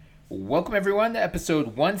Welcome, everyone, to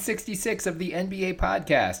episode 166 of the NBA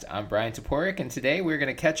podcast. I'm Brian Toporek, and today we're going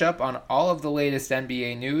to catch up on all of the latest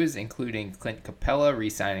NBA news, including Clint Capela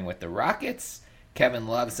re-signing with the Rockets, Kevin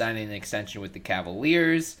Love signing an extension with the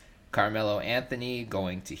Cavaliers, Carmelo Anthony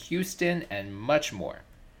going to Houston, and much more.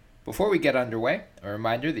 Before we get underway, a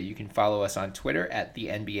reminder that you can follow us on Twitter at the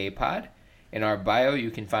NBA Pod. In our bio, you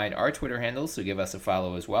can find our Twitter handles, so give us a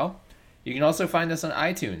follow as well. You can also find us on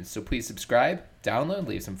iTunes, so please subscribe, download,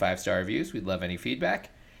 leave some 5-star reviews. We'd love any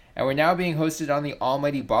feedback. And we're now being hosted on the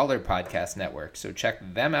Almighty Baller Podcast Network, so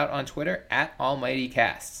check them out on Twitter at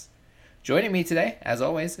AlmightyCasts. Joining me today, as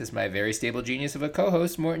always, is my very stable genius of a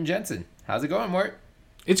co-host, Morten Jensen. How's it going, Mort?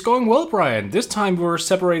 It's going well, Brian. This time we're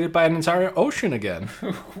separated by an entire ocean again.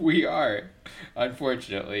 We are.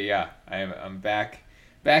 Unfortunately, yeah. I'm back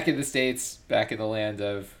in the States, back in the land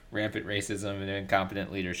of rampant racism and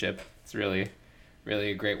incompetent leadership. It's really,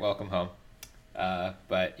 really a great welcome home.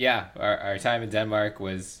 But yeah, our time in Denmark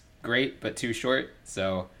was great, but too short.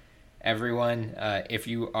 So everyone, if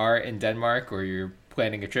you are in Denmark or you're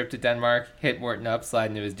planning a trip to Denmark, hit Morten up, slide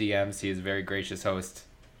into his DMs. He is a very gracious host.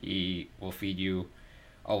 He will feed you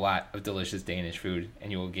a lot of delicious Danish food,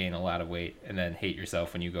 and you will gain a lot of weight and then hate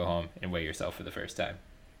yourself when you go home and weigh yourself for the first time.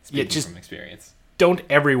 Speaking from experience. Don't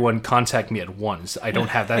everyone contact me at once. I don't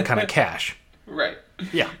have that kind of cash. Right.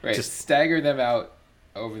 Yeah. Right. Just stagger them out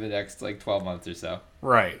over the next 12 months or so.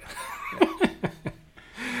 Right. Yeah.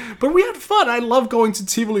 But we had fun. I love going to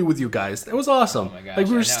Tivoli with you guys. It was awesome. Oh my gosh,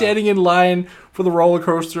 we were standing in line for the roller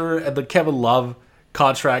coaster, and the Kevin Love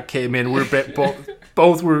contract came in. We were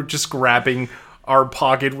both were just grabbing our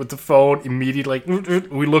pocket with the phone immediately.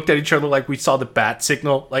 We looked at each other like we saw the bat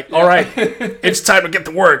signal. All right, it's time to get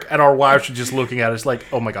to work. And our wives were just looking at us like,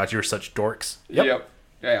 oh my God, you're such dorks. Yep.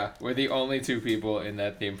 Yeah, we're the only two people in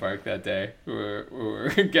that theme park that day who were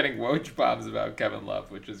getting Woj bombs about Kevin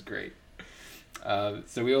Love, which was great.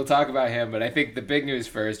 So we will talk about him, but I think the big news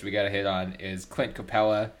first we got to hit on is Clint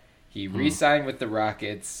Capela. He re-signed with the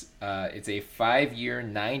Rockets. It's a 5-year,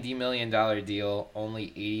 $90 million deal, only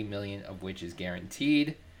 $80 million of which is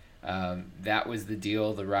guaranteed. That was the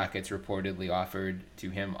deal the Rockets reportedly offered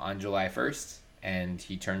to him on July 1st, and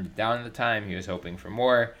he turned it down at the time. He was hoping for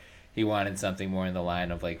more. He wanted something more in the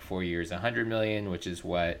line of 4 years, $100 million, which is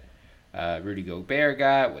what Rudy Gobert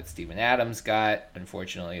got, what Steven Adams got.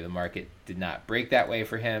 Unfortunately, the market did not break that way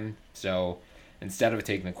for him. So instead of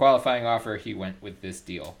taking the qualifying offer, he went with this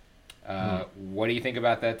deal. What do you think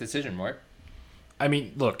about that decision, Mort? I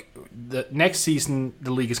mean, look, the next season,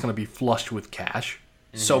 the league is going to be flushed with cash.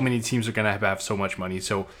 Mm-hmm. So many teams are going to have so much money.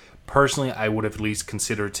 So personally, I would have at least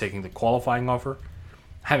considered taking the qualifying offer.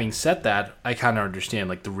 Having said that, I kind of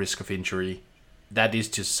understand the risk of injury. That is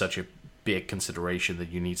just such a big consideration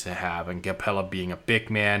that you need to have. And Capela being a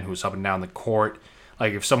big man who's up and down the court,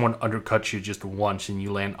 if someone undercuts you just once and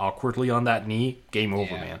you land awkwardly on that knee, game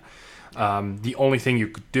over, man. The only thing you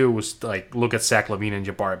could do was look at Zach LaVine and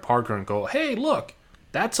Jabari Parker and go, hey, look,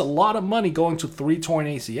 that's a lot of money going to 3 torn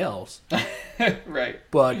ACLs. Right.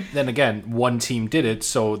 But then again, one team did it,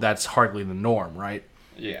 so that's hardly the norm, right?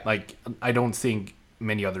 Yeah. I don't think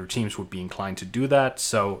many other teams would be inclined to do that.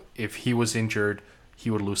 So if he was injured, he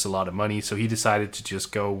would lose a lot of money. So he decided to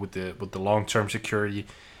just go with the long-term security.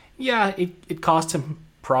 Yeah, it cost him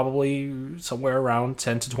probably somewhere around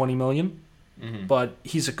 10 to 20 million. Mm-hmm. But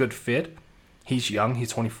he's a good fit. He's young. He's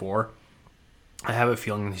 24. I have a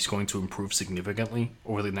feeling he's going to improve significantly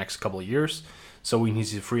over the next couple of years. So when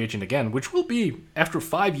he's a free agent again, which will be after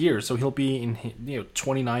 5 years, so he'll be in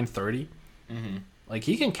 29, 30. Mm-hmm.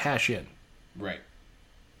 He can cash in. Right.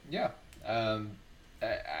 Yeah.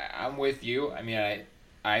 I'm with you. I mean,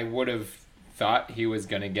 I would have thought he was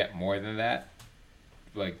going to get more than that,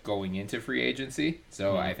 going into free agency.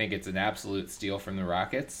 So I think it's an absolute steal from the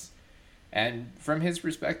Rockets. And from his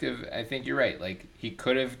perspective, I think you're right. He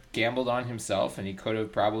could have gambled on himself, and he could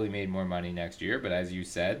have probably made more money next year. But as you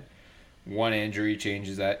said, one injury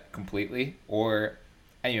changes that completely. Or,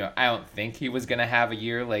 I don't think he was going to have a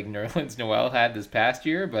year like Nerlens Noel had this past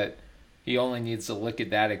year, but he only needs to look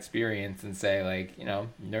at that experience and say,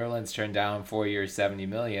 Nerlens turned down 4 years, $70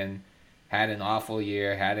 million, had an awful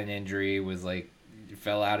year, had an injury, was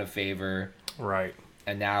fell out of favor. Right.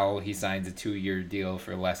 And now he signs a 2-year deal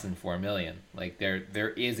for less than $4 million. There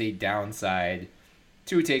is a downside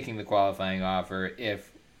to taking the qualifying offer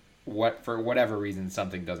if for whatever reason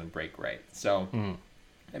something doesn't break right. So,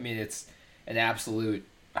 I mean, it's an absolute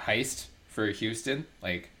heist for Houston.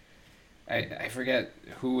 I forget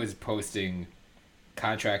who was posting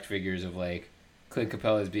contract figures of Clint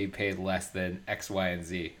Capela is being paid less than X, Y, and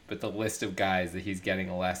Z, but the list of guys that he's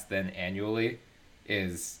getting less than annually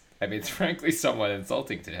is, it's frankly somewhat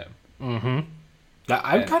insulting to him. I'm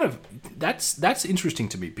kind of that's interesting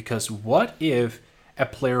to me because what if a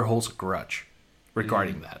player holds a grudge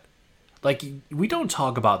regarding that? Like we don't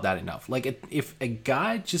talk about that enough. Like if a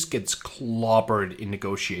guy just gets clobbered in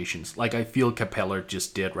negotiations, like I feel Capela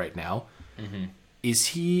just did right now, is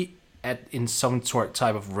he in some sort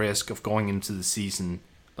type of risk of going into the season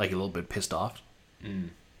like a little bit pissed off?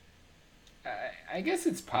 I guess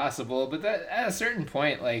it's possible, but that at a certain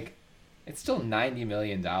point, like, it's still $90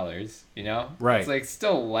 million, you know? Right. It's, like,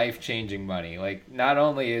 still life-changing money. Like, not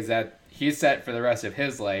only is that he's set for the rest of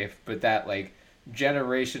his life, but that, like,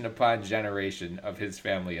 generation upon generation of his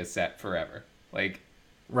family is set forever. Like...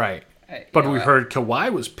 Right. But we heard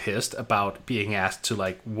Kawhi was pissed about being asked to,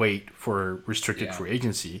 like, wait for restricted free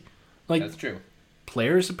agency. Like, that's true.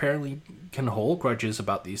 Players apparently can hold grudges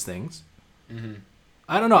about these things.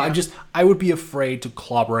 I don't know. I would be afraid to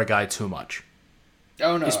clobber a guy too much.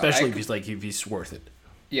 Oh no, especially if he's worth it.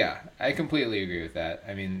 Yeah, I completely agree with that.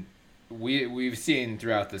 I mean, we've seen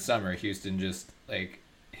throughout the summer, Houston just like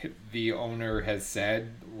the owner has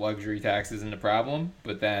said luxury tax isn't a problem,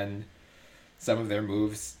 but then some of their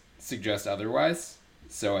moves suggest otherwise.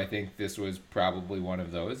 So I think this was probably one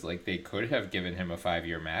of those. Like they could have given him a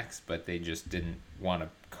 5-year max, but they just didn't want to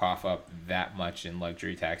cough up that much in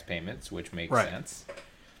luxury tax payments, which makes sense.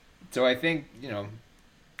 So I think,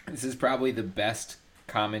 this is probably the best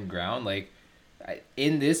common ground. Like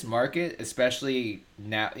in this market, especially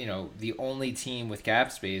now, the only team with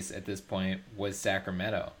cap space at this point was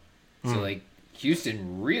Sacramento. So like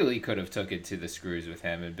Houston really could have took it to the screws with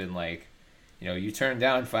him and been like, you turned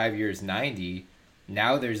down 5 years, 90.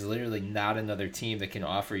 Now there's literally not another team that can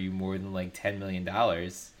offer you more than like $10 million.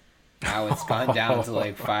 Now it's gone down to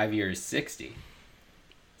like 5 years, 60.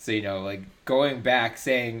 So, like going back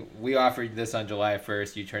saying we offered this on July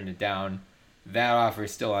 1st, you turned it down. That offer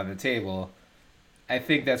is still on the table. I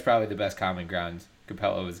think that's probably the best common ground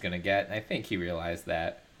Capela was going to get. And I think he realized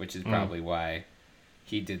that, which is probably why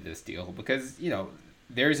he did this deal. Because,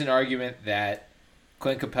 there's an argument that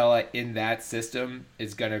Clint Capela in that system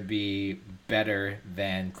is going to be better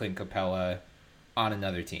than Clint Capela on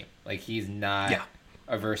another team. Like, he's not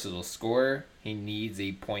a versatile scorer. He needs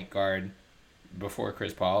a point guard before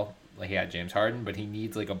Chris Paul. Like, he had James Harden, but he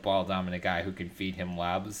needs, like, a ball-dominant guy who can feed him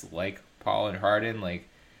lobs like Paul and Harden. Like,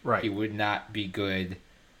 he would not be good.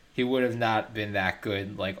 He would have not been that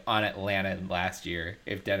good, like, on Atlanta last year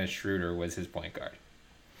if Dennis Schroeder was his point guard.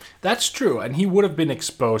 That's true, and he would have been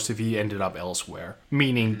exposed if he ended up elsewhere,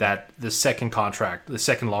 meaning that the second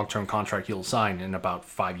long-term contract he'll sign in about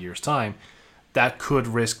 5 years' time, that could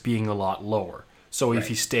risk being a lot lower. So if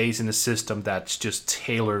he stays in a system that's just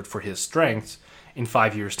tailored for his strengths, in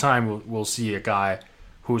 5 years' time, we'll see a guy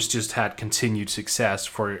who's just had continued success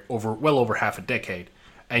for well over half a decade,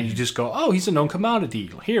 and you just go, oh, he's a known commodity.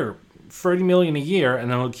 Here, $30 million a year, and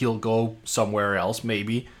then he'll go somewhere else,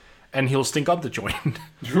 maybe, and he'll stink up the joint.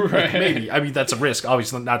 Like, maybe. I mean, that's a risk.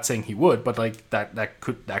 Obviously, I'm not saying he would, but like that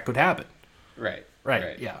could happen. Right.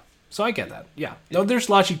 Yeah. So I get that. Yeah. No, there's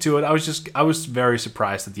logic to it. I was very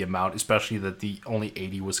surprised at the amount, especially that the only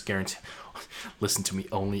 80 was guaranteed. Listen to me,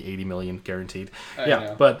 only 80 million guaranteed.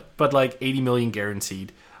 Yeah, but like 80 million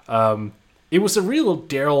guaranteed. It was a real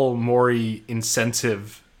Daryl Morey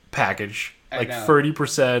incentive package. Like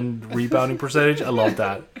 30% rebounding percentage. I love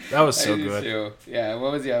that. That was so good. Too. Yeah,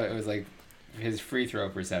 what was the other? It was like his free throw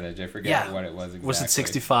percentage. I forget what it was exactly. Was it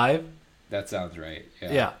 65? That sounds right.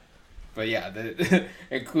 Yeah. But yeah,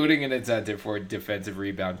 including an incentive for defensive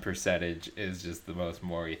rebound percentage is just the most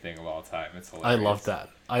Morey thing of all time. It's hilarious.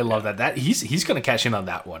 I love that. That he's gonna cash in on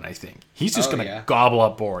that one. I think he's just gonna gobble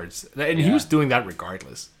up boards, and he was doing that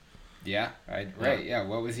regardless. Yeah. Right. Yeah.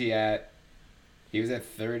 What was he at? He was at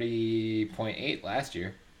 30.8 last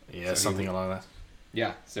year. Yeah, so something along that.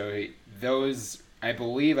 Yeah. So those, I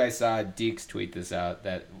believe I saw Deeks tweet this out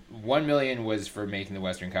that $1 million was for making the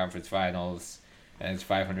Western Conference Finals. And it's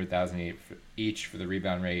 $500,000 each for the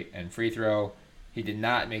rebound rate and free throw. He did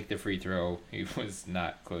not make the free throw. He was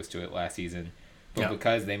not close to it last season. But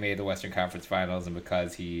because they made the Western Conference Finals and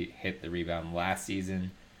because he hit the rebound last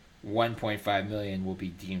season, $1.5 million will be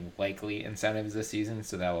deemed likely incentives this season.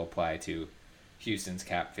 So that will apply to Houston's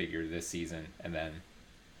cap figure this season. And then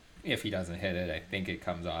if he doesn't hit it, I think it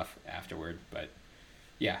comes off afterward. But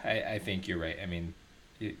yeah, I think you're right. I mean,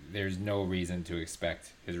 there's no reason to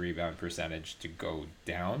expect his rebound percentage to go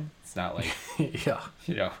down. It's not like,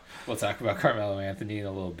 we'll talk about Carmelo Anthony in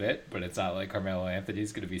a little bit, but it's not like Carmelo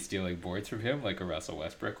Anthony's going to be stealing boards from him like a Russell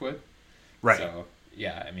Westbrook would. Right. So,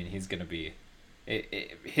 yeah, I mean, he's going to be...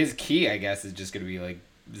 his key, I guess, is just going to be, like,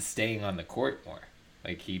 staying on the court more.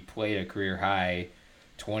 Like, he played a career-high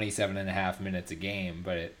 27.5 minutes a game,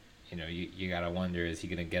 but you got to wonder, is he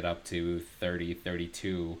going to get up to 30,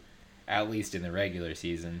 32, at least in the regular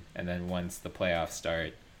season? And then once the playoffs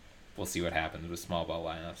start, we'll see what happens with small ball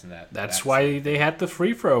lineups and that. That's why they had the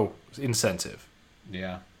free throw incentive.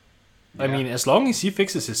 Yeah. I mean, as long as he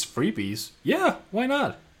fixes his freebies, yeah, why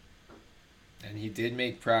not? And he did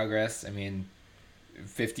make progress. I mean,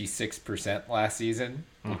 56% last season,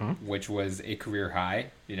 which was a career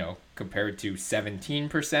high, compared to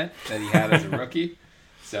 17% that he had as a rookie.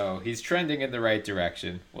 So he's trending in the right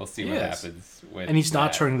direction. We'll see what happens with And he's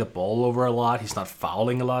not that. turning the ball over a lot. He's not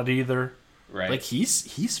fouling a lot either. Right. Like,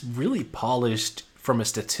 he's really polished from a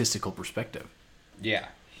statistical perspective. Yeah.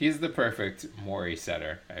 He's the perfect Morey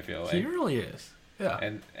setter, I feel like. He really is. Yeah.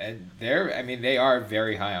 And they are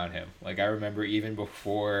very high on him. Like, I remember even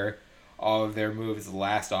before all of their moves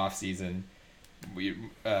last offseason,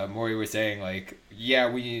 Morey was saying, like,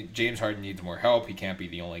 James Harden needs more help. He can't be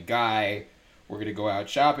the only guy. We're going to go out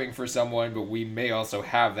shopping for someone, but we may also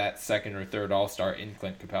have that second or third all-star in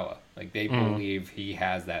Clint Capela. Like, they believe he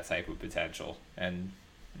has that type of potential. And,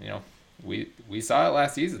 we saw it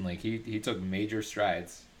last season. Like, he took major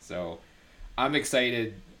strides. So I'm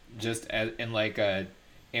excited just in like a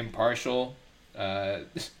impartial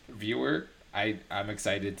viewer. I'm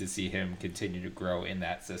excited to see him continue to grow in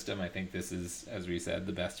that system. I think this is, as we said,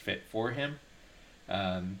 the best fit for him.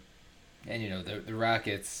 And the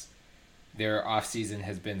Rockets, their offseason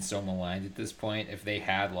has been so maligned at this point. If they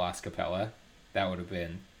had lost Capela, that would have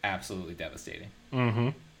been absolutely devastating. Mm-hmm.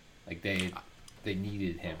 Like they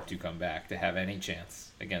needed him to come back to have any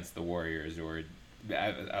chance against the Warriors or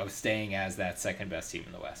of staying as that second best team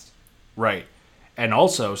in the West. Right. And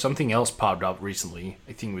also, something else popped up recently,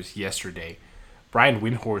 I think it was yesterday. Brian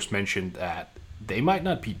Windhorst mentioned that they might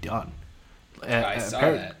not be done. I saw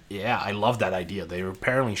that. Yeah, I love that idea. They were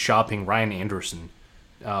apparently shopping Ryan Anderson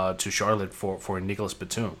to Charlotte for Nicholas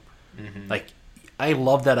Batum. Mm-hmm. Like, I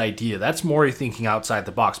love that idea. That's more thinking outside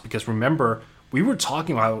the box, because remember, we were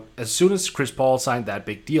talking about, as soon as Chris Paul signed that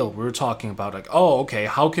big deal, we were talking about, like, oh, okay,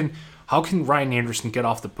 how can Ryan Anderson get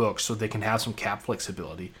off the books so they can have some cap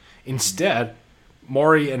flexibility? Instead,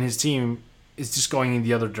 Morey and his team is just going in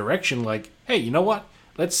the other direction. Like, hey, you know what?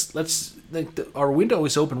 Our window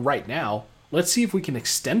is open right now. Let's see if we can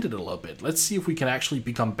extend it a little bit. Let's see if we can actually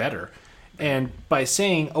become better. And by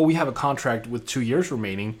saying, oh, we have a contract with 2 years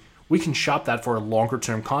remaining, we can shop that for a longer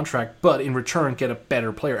term contract, but in return get a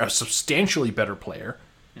better player, a substantially better player.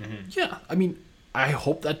 Mm-hmm. Yeah, I mean, I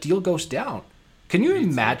hope that deal goes down. Can you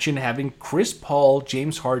imagine having Chris Paul,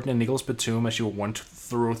 James Harden, and Nicholas Batum as your 1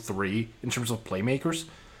 through 3 in terms of playmakers?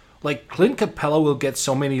 Like, Clint Capela will get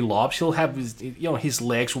so many lobs, he'll have his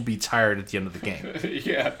legs will be tired at the end of the game.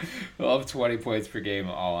 Yeah, he'll have 20 points per game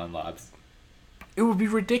all on lobs. It would be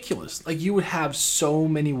ridiculous. Like, you would have so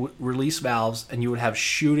many release valves, and you would have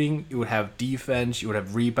shooting, you would have defense, you would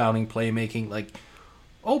have rebounding, playmaking. Like,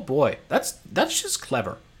 oh boy, that's just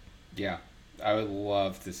clever. Yeah. I would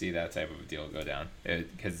love to see that type of a deal go down.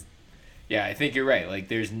 Because, I think you're right. Like,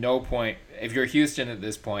 there's no point. If you're Houston at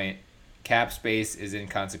this point, cap space is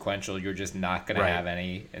inconsequential. You're just not going to have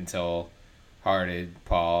any until Harden,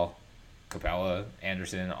 Paul, Capela,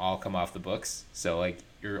 Anderson all come off the books. So, like,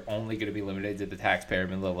 you're only going to be limited to the taxpayer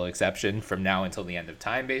mid-level exception from now until the end of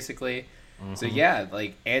time, basically. Mm-hmm. So,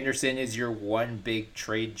 like, Anderson is your one big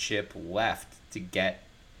trade chip left to get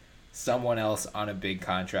someone else on a big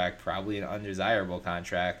contract, probably an undesirable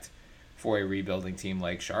contract for a rebuilding team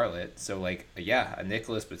like Charlotte. So, like, a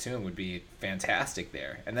Nicholas Batum would be fantastic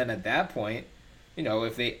there. And then at that point,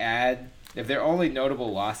 if their only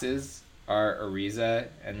notable losses are Ariza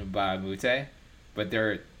and Bahamute, but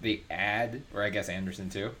they add, or I guess Anderson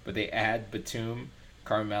too, but they add Batum,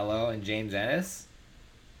 Carmelo, and James Ennis,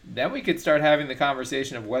 then we could start having the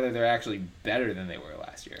conversation of whether they're actually better than they were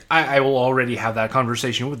last year. I will already have that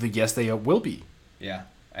conversation with the yes, they will be. Yeah,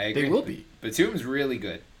 I agree. They will be. Batum's really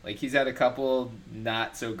good. Like, he's had a couple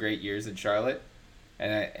not so great years in Charlotte,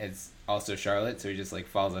 and it's also Charlotte, so he just, like,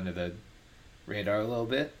 falls under the radar a little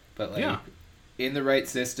bit. But, like, in the right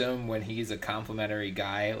system, when he's a complimentary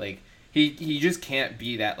guy, like, he just can't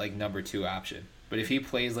be that, like, number 2 option. But if he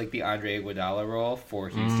plays, like, the Andre Iguodala role for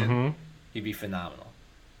Houston, he'd be phenomenal.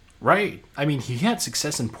 Right. I mean, he had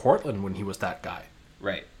success in Portland when he was that guy.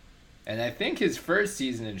 Right. And I think his first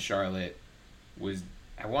season in Charlotte was,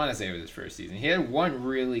 I want to say it was his first season. He had one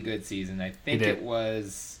really good season. I think it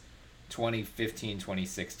was 2015,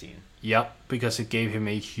 2016. Yep, because it gave him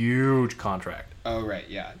a huge contract. Oh, right.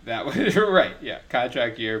 Yeah. That was right. Yeah.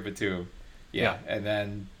 Contract year, Batum. Yeah. And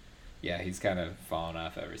then, he's kind of fallen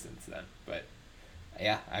off ever since then. But,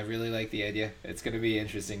 I really like the idea. It's going to be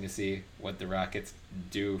interesting to see what the Rockets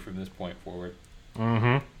do from this point forward.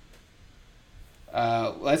 Mm-hmm.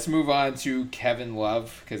 let's move on to Kevin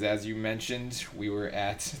Love, because as you mentioned, we were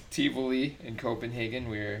at Tivoli in Copenhagen.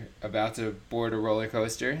 We were about to board a roller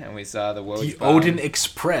coaster, and we saw the The Woj Odin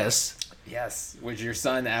Express. Yes, which your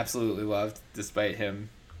son absolutely loved, despite him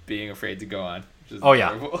being afraid to go on. Which is Oh,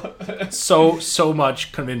 adorable. yeah. So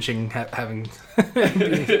much convincing having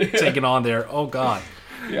been taken on there. Oh, God.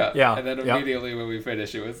 Yeah. Yeah. And then immediately when we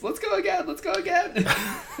finished, it was, let's go again.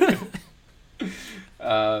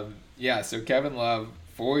 So Kevin Love,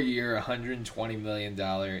 4-year, $120 million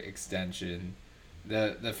extension.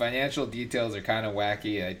 The financial details are kind of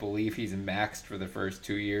wacky. I believe he's maxed for the first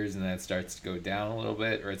 2 years, and then it starts to go down a little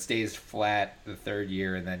bit, or it stays flat the third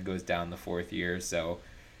year and then goes down the fourth year. So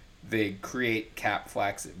they create cap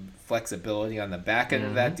flexibility on the back end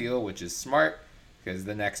of that deal, which is smart, because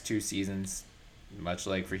the next 2 seasons, much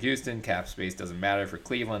like for Houston, cap space doesn't matter. For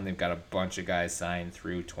Cleveland, they've got a bunch of guys signed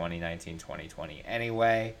through 2019-2020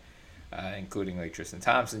 anyway, including like Tristan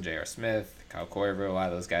Thompson, J.R. Smith, Kyle Korver. A lot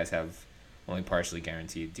of those guys have only partially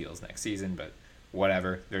guaranteed deals next season, but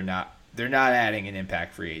whatever. They're not adding an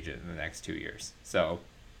impact free agent in the next 2 years. So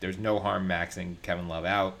there's no harm maxing Kevin Love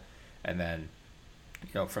out, and then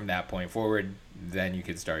from that point forward, then you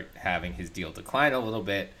could start having his deal decline a little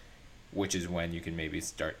bit, which is when you can maybe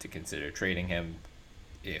start to consider trading him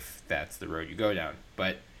if that's the road you go down.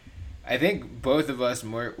 But I think both of us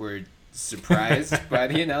were surprised by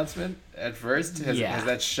the announcement at first. Has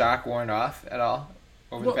that shock worn off at all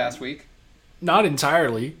over the past week? Not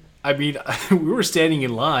entirely. I mean, we were standing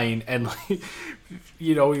in line, and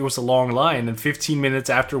it was a long line, and 15 minutes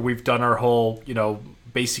after we've done our whole,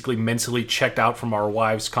 basically mentally checked out from our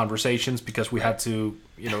wives' conversations because we had to,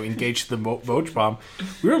 engage the Woj bomb,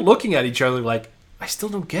 we were looking at each other like, I still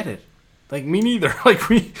don't get it. Like, me neither.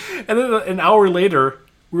 And then an hour later,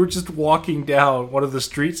 we were just walking down one of the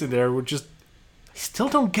streets in there. We're just, I still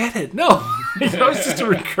don't get it. No, it's just a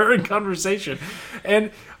recurring conversation.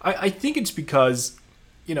 And I think it's because,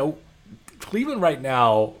 Cleveland right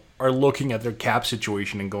now are looking at their cap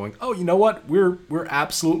situation and going, oh, you know what? We're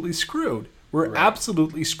absolutely screwed. We're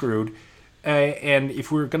absolutely screwed. And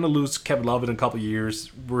if we're going to lose Kevin Love in a couple of years,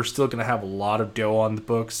 we're still going to have a lot of dough on the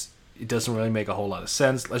books. It doesn't really make a whole lot of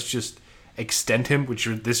sense. Let's just extend him, which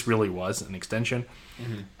this really was an extension.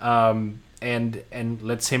 And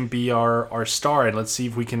let's him be our star, and let's see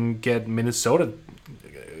if we can get Minnesota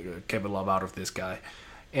Kevin Love out of this guy.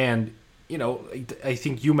 And, I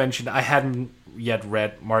think you mentioned, I hadn't yet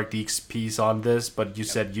read Mark Deek's piece on this, but you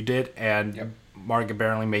said you did, and Mark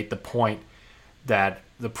apparently made the point that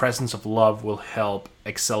the presence of Love will help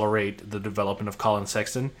accelerate the development of Colin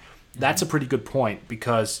Sexton. That's a pretty good point,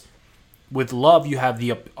 because with Love, you have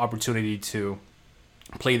the opportunity to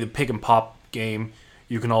play the pick and pop game.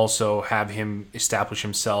 You can also have him establish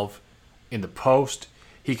himself in the post.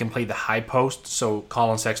 He can play the high post, so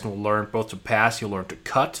Colin Sexton will learn both to pass, he'll learn to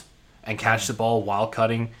cut and catch the ball while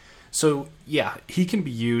cutting. So, yeah, he can be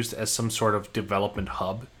used as some sort of development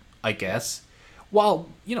hub, I guess, while,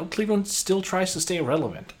 Cleveland still tries to stay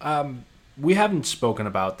relevant. We haven't spoken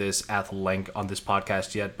about this at length on this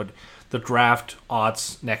podcast yet, but the draft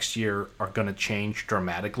odds next year are going to change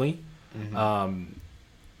dramatically.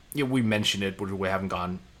 We mentioned it, but we haven't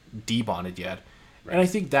gone deep on it yet. Right. And I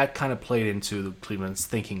think that kind of played into Cleveland's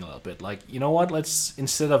thinking a little bit. Like, you know what? Let's,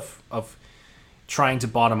 instead of trying to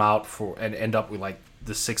bottom out and end up with like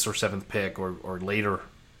the 6th or 7th pick or later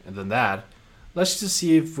than that, let's just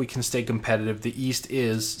see if we can stay competitive. The East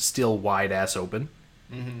is still wide ass open.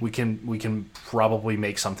 We can probably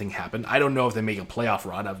make something happen. I don't know if they make a playoff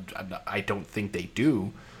run. I don't think they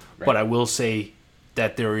do, but I will say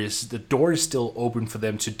that the door is still open for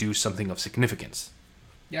them to do something of significance.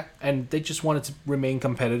 Yeah. And they just wanted to remain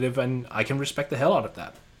competitive, and I can respect the hell out of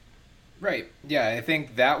that. Right. Yeah, I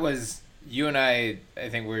think that was, you and I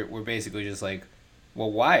think we're basically just like, well,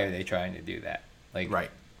 why are they trying to do that? Like,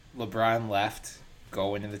 LeBron left,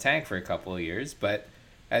 go into the tank for a couple of years, but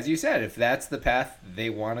as you said, if that's the path they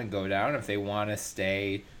want to go down, if they want to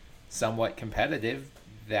stay somewhat competitive,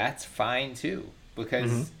 that's fine too.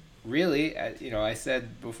 Because really, I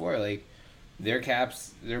said before, like, their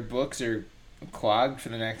books are clogged for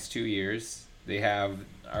the next 2 years. They have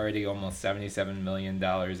already almost $77 million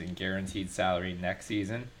in guaranteed salary next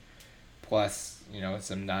season, plus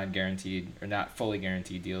some non-guaranteed or not fully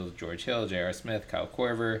guaranteed deals: George Hill, J.R. Smith, Kyle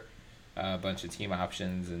Korver, a bunch of team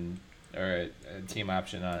options or a team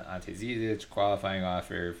option on Ante Zizic, qualifying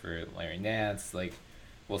offer for Larry Nance. Like,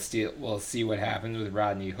 we'll see what happens with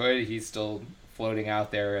Rodney Hood. He's still floating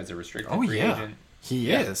out there as a restricted free agent.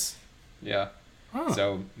 He is. Yeah. Huh.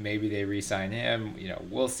 So maybe they re-sign him.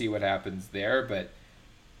 We'll see what happens there. But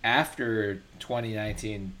after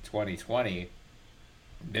 2019-2020,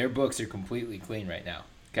 their books are completely clean right now.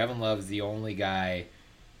 Kevin Love's the only guy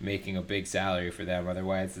making a big salary for them.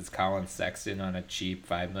 Otherwise, it's Colin Sexton on a cheap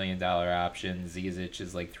 $5 million option. Zizic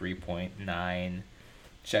is like 3.9.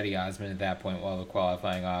 Chetty Osman at that point will have a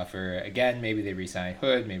qualifying offer. Again, maybe they re-sign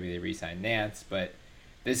Hood, maybe they re-sign Nance, but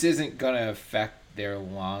this isn't going to affect their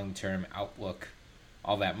long-term outlook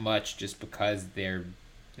all that much just because they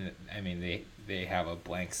have a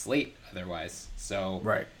blank slate otherwise. So,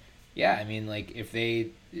 right. Yeah, I mean, like, if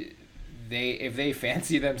they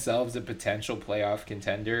fancy themselves a potential playoff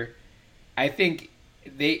contender, I think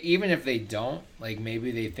even if they don't, like,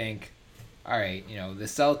 maybe they think, all right, the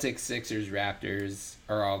Celtics, Sixers, Raptors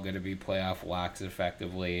are all going to be playoff locks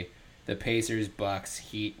effectively. The Pacers, Bucks,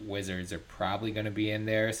 Heat, Wizards are probably going to be in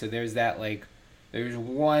there. So there's there's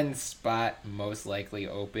one spot most likely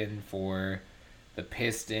open for the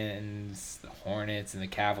Pistons, the Hornets, and the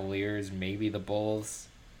Cavaliers, maybe the Bulls.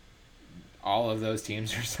 All of those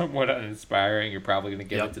teams are somewhat uninspiring. You're probably going to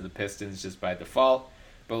give it to the Pistons just by default.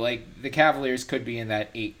 But, like, the Cavaliers could be in that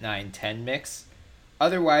 8, 9, 10 mix.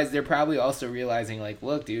 Otherwise, they're probably also realizing, like,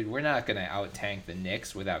 look, dude, we're not going to out-tank the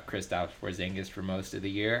Knicks without Kristaps Porzingis for most of the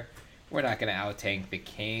year. We're not going to out-tank the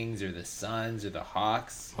Kings or the Suns or the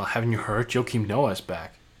Hawks. Well, haven't you heard? Joakim Noah's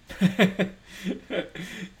back.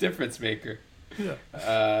 Difference maker. Yeah.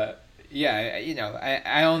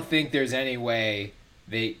 I don't think there's any way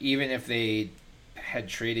even if they had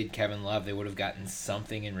traded Kevin Love, they would have gotten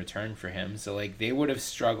something in return for him. So, like, they would have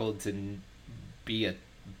struggled to be a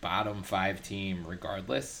bottom 5 team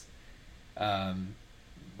regardless.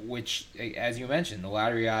 Which, as you mentioned, the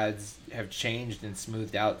lottery odds have changed and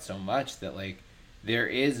smoothed out so much that, like, there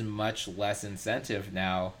is much less incentive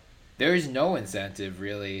now. There is no incentive,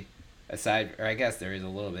 really, or I guess there is a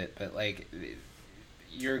little bit, but, like,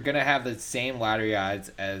 you're going to have the same lottery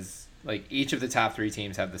odds as, like, each of the top 3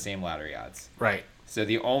 teams have the same lottery odds. Right. So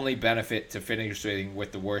the only benefit to finishing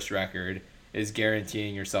with the worst record is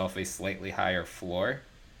guaranteeing yourself a slightly higher floor.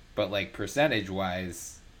 But, like,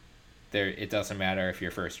 percentage-wise, it doesn't matter if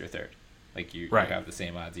you're first or third. Like, you have the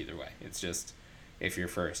same odds either way. It's just, if you're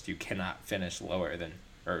first, you cannot finish lower than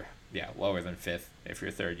 5th. If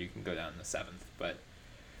you're third, you can go down to 7th. But,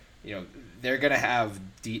 they're going to have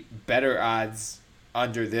better odds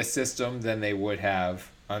under this system than they would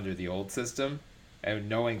have under the old system. And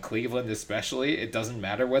knowing Cleveland especially, it doesn't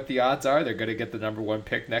matter what the odds are. They're going to get the number 1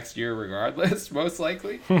 pick next year regardless, most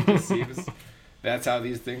likely. It seems that's how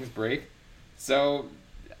these things break. So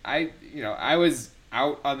I was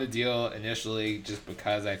out on the deal initially just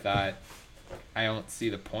because I thought I don't see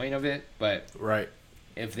the point of it. But right.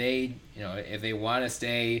 If they want to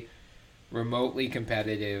stay remotely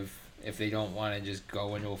competitive, if they don't want to just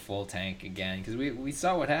go into a full tank again, because we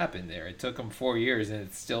saw what happened there. It took them 4 years, and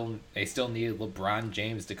they still needed LeBron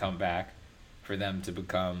James to come back for them to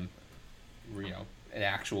become, an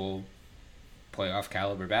actual playoff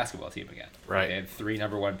caliber basketball team again. Right. They had 3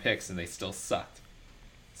 number 1 picks, and they still sucked.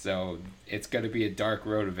 So it's going to be a dark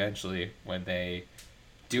road eventually when they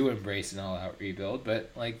do embrace an all-out rebuild. But,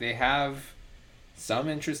 like, they have some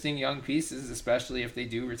interesting young pieces, especially if they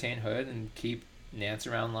do retain Hood and keep Nance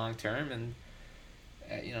around long term, and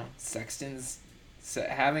Sexton's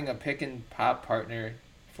having a pick and pop partner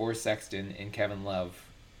for Sexton in Kevin Love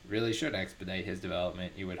really should expedite his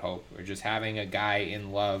development, you would hope, or just having a guy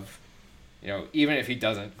in Love, even if he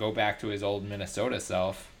doesn't go back to his old Minnesota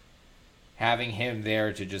self, having him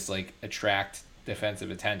there to just, like, attract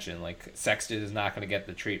defensive attention. Like, Sexton is not going to get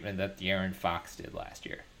the treatment that De'Aaron Fox did last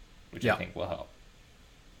year, which I think will help.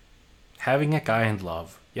 Having a guy in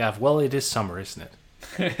Love. Yeah, well, it is summer, isn't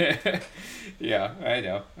it? Yeah, I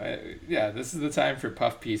know. This is the time for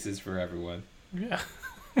puff pieces for everyone. Yeah.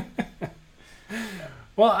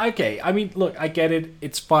 Well, okay. I mean, look, I get it.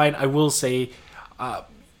 It's fine. I will say,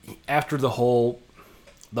 after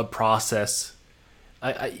the process,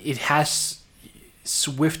 it has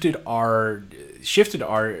shifted our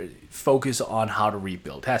focus on how to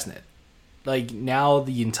rebuild, hasn't it? Like, now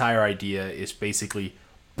the entire idea is basically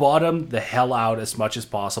bottom the hell out as much as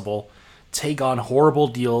possible, take on horrible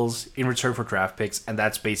deals in return for draft picks, and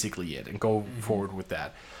that's basically it, and go forward with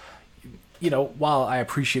that. While I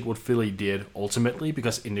appreciate what Philly did ultimately,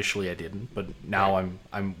 because initially I didn't, but now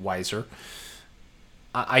I'm wiser,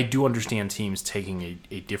 I do understand teams taking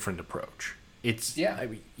a different approach. It's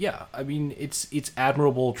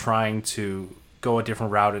admirable trying to go a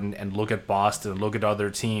different route and look at Boston and look at other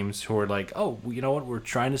teams who are like, oh, you know what, we're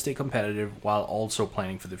trying to stay competitive while also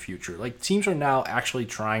planning for the future. Like, teams are now actually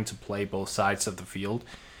trying to play both sides of the field.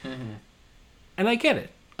 Mm-hmm. And I get it.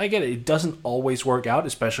 It doesn't always work out,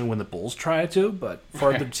 especially when the Bulls try to, but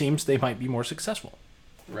for other teams, they might be more successful.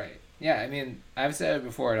 Right. Yeah, I mean, I've said it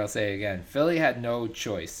before and I'll say it again. Philly had no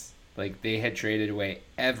choice. Like, they had traded away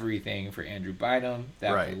everything for Andrew Bynum.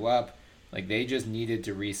 That Right. blew up. Like, they just needed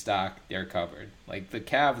to restock their cupboard. Like, the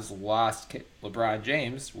Cavs lost LeBron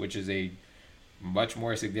James, which is a much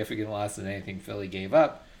more significant loss than anything Philly gave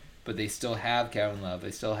up, but they still have Kevin Love.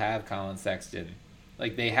 They still have Colin Sexton.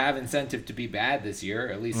 Like, they have incentive to be bad this year,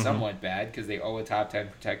 at least somewhat bad, because they owe a top 10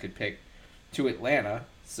 protected pick to Atlanta.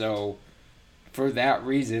 So, for that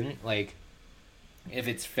reason, like, if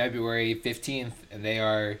it's February 15th and they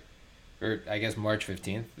are, or I guess March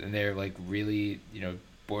 15th, and they're, like, really,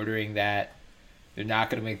 bordering that, they're not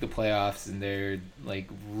going to make the playoffs, and they're, like,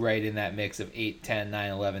 right in that mix of 8, 10,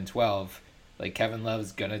 9, 11, 12, like, Kevin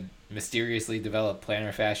Love's going to mysteriously develop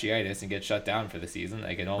plantar fasciitis and get shut down for the season.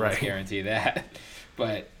 I can almost guarantee that.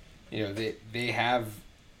 But, they have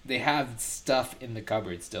stuff in the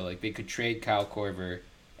cupboard still. Like, they could trade Kyle Korver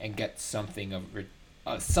and get something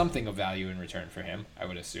of value in return for him, I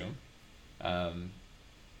would assume.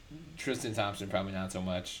 Tristan Thompson probably not so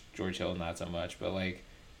much. George Hill not so much. But, like,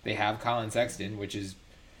 they have Colin Sexton, which is,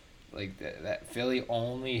 like, that Philly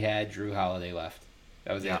only had Drew Holiday left.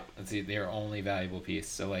 That was it. That's their only valuable piece.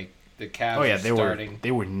 So, like, the Cavs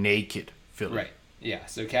they were naked, Philly. Right. Yeah,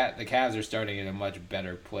 so the Cavs are starting in a much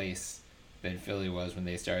better place than Philly was when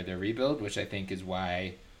they started their rebuild, which I think is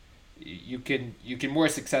why you can more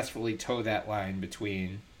successfully toe that line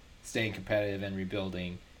between staying competitive and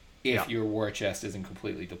rebuilding if your war chest isn't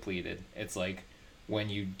completely depleted. It's like when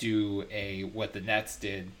you do what the Nets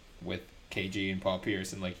did with KG and Paul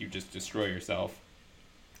Pierce, and, like, you just destroy yourself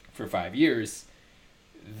for 5 years,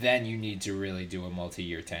 then you need to really do a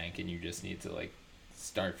multi-year tank, and you just need to, like,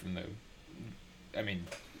 start from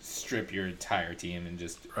strip your entire team and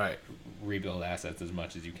just rebuild assets as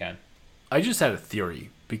much as you can. I just had a theory,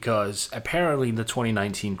 because apparently the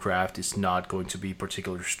 2019 draft is not going to be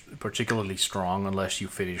particularly strong unless you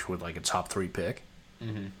finish with, like, a top 3 pick.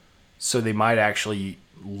 Mm-hmm. So they might actually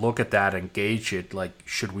look at that and gauge it, like,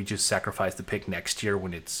 should we just sacrifice the pick next year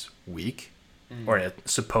when it's weak? Mm-hmm. Or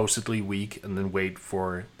supposedly weak, and then wait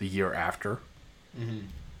for the year after? Mm-hmm.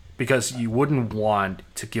 Because you wouldn't want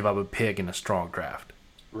to give up a pick in a strong draft.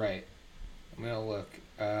 Right. I'm going to look.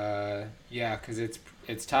 Because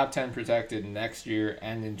it's top 10 protected next year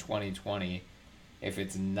and in 2020. If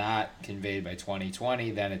it's not conveyed by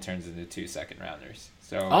 2020, then it turns into 2 second-rounders.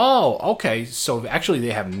 So. Oh, okay. So actually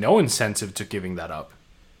they have no incentive to giving that up.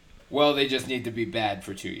 Well, they just need to be bad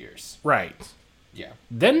for 2 years. Right. Yeah.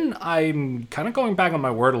 Then I'm kind of going back on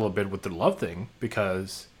my word a little bit with the Love thing,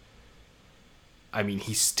 because, I mean,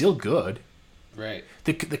 he's still good. Right.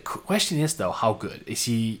 The question is, though, how good? Is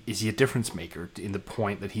he a difference maker in the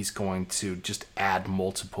point that he's going to just add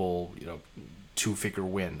multiple, 2-figure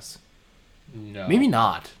wins? No. Maybe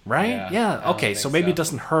not, right? Yeah. Okay, so maybe it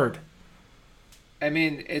doesn't hurt. I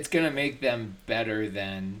mean, it's going to make them better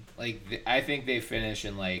than, like, I think they finish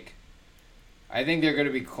in, like, I think they're going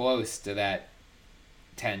to be close to that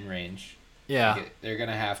 10 range. Yeah. Like, they're going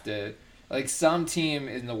to have to, like, some team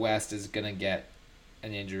in the West is going to get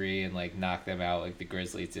an injury and, like, knock them out like the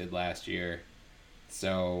Grizzlies did last year.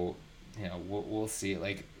 So, we'll see.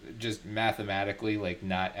 Like, just mathematically, like,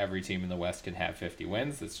 not every team in the West can have 50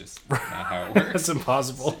 wins. That's just not how it works. That's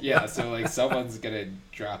impossible. So, like, someone's going to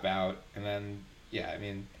drop out. And then, I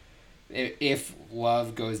mean, if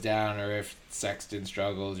Love goes down, or if Sexton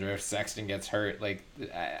struggles, or if Sexton gets hurt, like,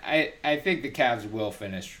 I think the Cavs will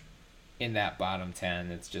finish in that bottom 10.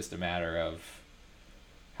 It's just a matter of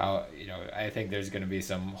how, I think there's going to be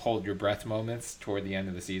some hold your breath moments toward the end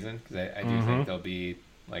of the season, because I do think they'll be,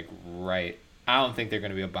 like, right. I don't think they're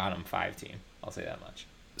going to be a bottom 5 team. I'll say that much.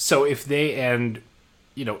 So if they end,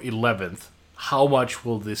 11th, how much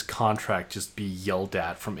will this contract just be yelled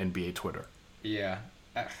at from NBA Twitter? Yeah.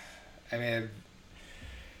 I mean,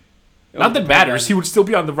 not that matters. He would still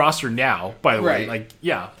be on the roster now, by the way. Like,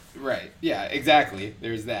 yeah. Right. Yeah, exactly.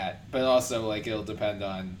 There's that. But also, like, it'll depend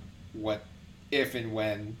on if and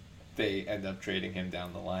when they end up trading him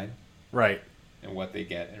down the line. Right. And what they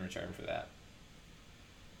get in return for that.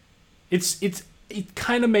 It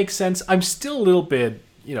kind of makes sense. I'm still a little bit,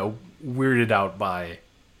 weirded out by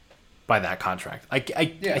that contract. I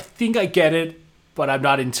think I get it, but I'm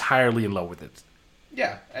not entirely in love with it.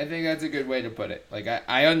 Yeah, I think that's a good way to put it. Like,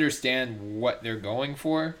 I understand what they're going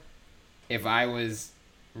for. If I was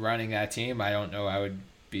running that team, I don't know I would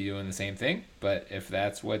be doing the same thing. But if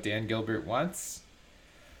that's what Dan Gilbert wants,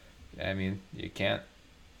 I mean, you can't,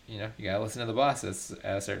 you got to listen to the boss at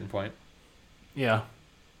a certain point. Yeah.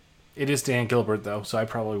 It is Dan Gilbert, though, so I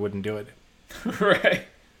probably wouldn't do it. Right.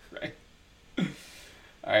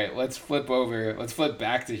 All right, let's flip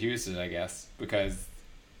back to Houston, I guess, because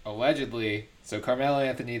allegedly, so Carmelo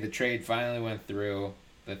Anthony, the trade finally went through,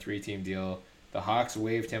 the 3-team deal. The Hawks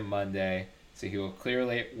waived him Monday, so he will clear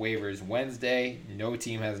waivers Wednesday. No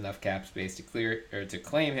team has enough cap space to clear or to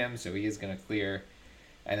claim him, so he is going to clear.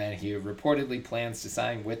 And then he reportedly plans to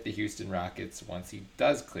sign with the Houston Rockets once he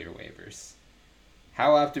does clear waivers.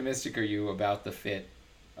 How optimistic are you about the fit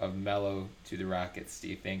of Melo to the Rockets? Do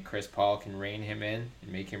you think Chris Paul can rein him in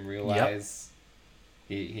and make him realize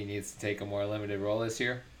he needs to take a more limited role this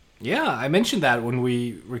year? Yeah, I mentioned that when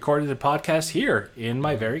we recorded the podcast here in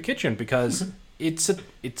my very kitchen because it's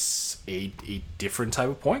a different type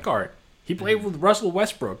of point guard. He played with Russell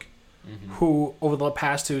Westbrook, who over the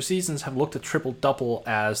past 2 seasons have looked at triple-double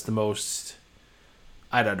as the most,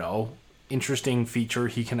 I don't know, interesting feature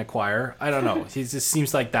he can acquire. I don't know. It just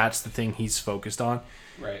seems like that's the thing he's focused on.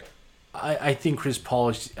 Right. I think Chris Paul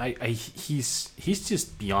is he's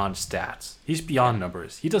just beyond stats. He's beyond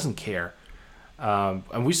numbers. He doesn't care.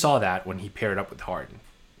 And we saw that when he paired up with Harden.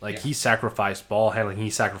 He sacrificed ball handling, he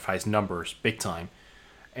sacrificed numbers big time.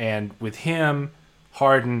 And with him,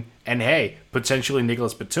 Harden, and potentially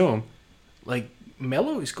Nicholas Batum,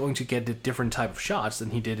 Melo is going to get a different type of shots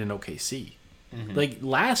than he did in OKC.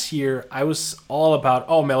 Last year, I was all about,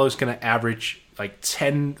 Melo's going to average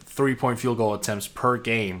 10 3-point field goal attempts per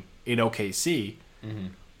game in OKC.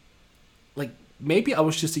 Maybe I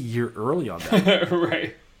was just a year early on that.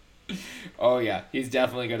 Right. Oh, yeah. He's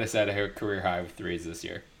definitely going to set a career high with threes this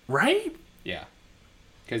year. Right? Yeah.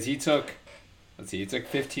 Because he took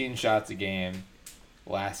 15 shots a game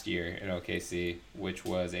last year in OKC, which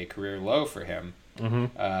was a career low for him.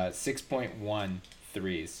 6.1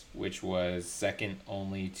 threes, which was second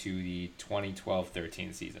only to the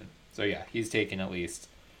 2012-13 season. So, yeah, he's taken at least...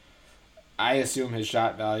 I assume his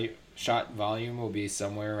shot volume will be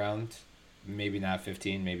somewhere around, maybe not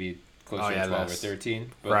 15, maybe closer to 12 or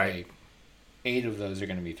 13. But right. 8 of those are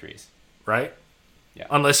going to be threes. Right? Yeah.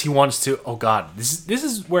 Unless he wants to... Oh, God. This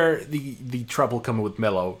is where the trouble comes with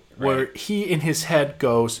Melo. Where he, in his head,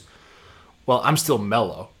 goes, well, I'm still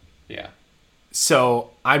Melo. Yeah.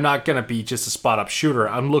 So I'm not going to be just a spot-up shooter.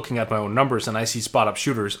 I'm looking at my own numbers, and I see spot-up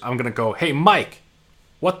shooters. I'm going to go, hey, Mike,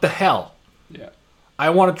 what the hell? Yeah. I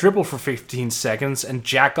want to dribble for 15 seconds and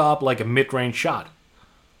jack up like a mid-range shot.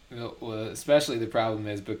 Well, especially the problem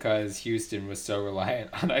is because Houston was so reliant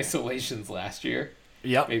on isolations last year.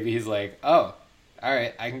 Yep. Maybe he's like, oh, all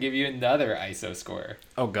right, I can give you another ISO scorer.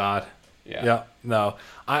 Oh, God. Yeah. Yeah. No.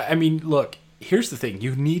 I mean, look, here's the thing.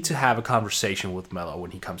 You need to have a conversation with Melo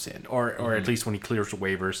when he comes in, or at least when he clears the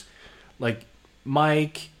waivers.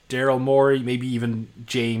 Mike, Daryl Morey, maybe even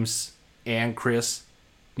James and Chris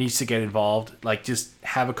needs to get involved. Just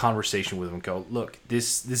have a conversation with him and go, look,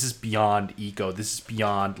 this is beyond ego. This is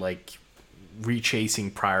beyond,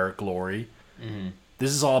 rechasing prior glory.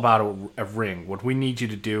 This is all about a ring. What we need you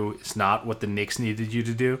to do is not what the Knicks needed you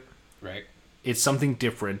to do. Right. It's something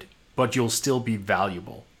different, but you'll still be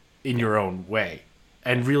valuable in your own way.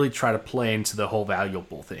 And really try to play into the whole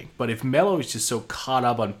valuable thing. But if Melo is just so caught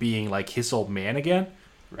up on being his old man again,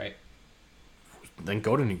 right, then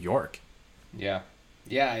go to New York. Yeah.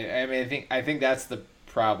 Yeah, I mean, I think that's the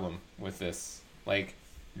problem with this.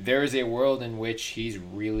 There's a world in which he's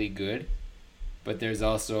really good, but there's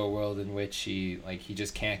also a world in which he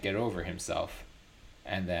just can't get over himself,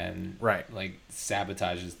 and then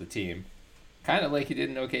sabotages the team, kind of like he did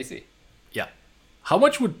in OKC. Yeah. How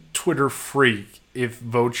much would Twitter freak if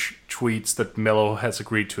Vooch tweets that Melo has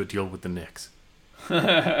agreed to a deal with the Knicks?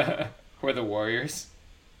 Or the Warriors?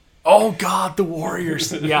 Oh, God, the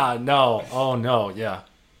Warriors. Yeah, no. Oh, no, yeah.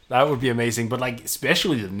 That would be amazing. But,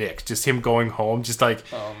 especially the Knicks. Just him going home. Just, oh,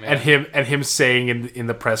 man. And him saying in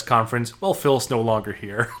the press conference, well, Phil's no longer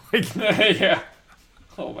here. Yeah.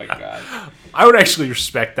 Oh, my God. I would actually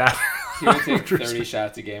respect that. He would take 30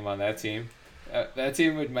 shots a game on that team. That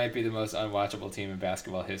team might be the most unwatchable team in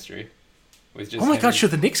basketball history. Oh, my God.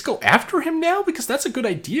 Should the Knicks go after him now? Because that's a good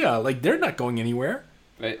idea. They're not going anywhere.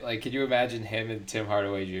 But, could you imagine him and Tim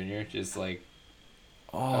Hardaway Jr. just,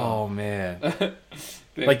 Oh, man.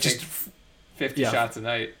 just 50 shots a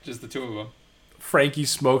night, just the two of them. Frankie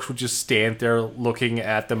Smokes would just stand there looking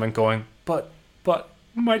at them and going, but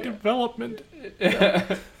my development.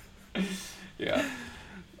 Yeah.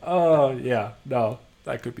 Oh, yeah. No,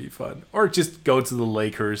 that could be fun. Or just go to the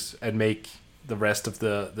Lakers and make the rest of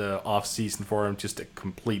the off-season for him just a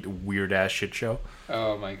complete weird-ass shit show.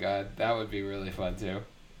 Oh, my God. That would be really fun, too.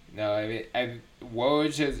 No, I mean,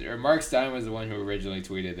 Woj Mark Stein was the one who originally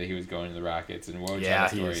tweeted that he was going to the Rockets, and Woj had a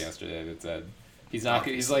story yesterday that said he's not.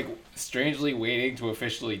 He's strangely waiting to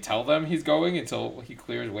officially tell them he's going until he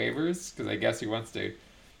clears waivers, because I guess he wants to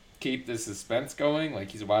keep the suspense going.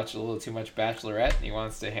 Like he's watched a little too much Bachelorette and he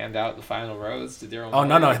wants to hand out the final rose to Daryl. Oh,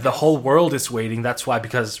 no. The whole world is waiting. That's why,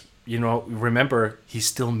 because, remember, he's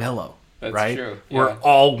still Mello. That's right? true. Yeah. We're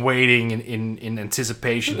all waiting in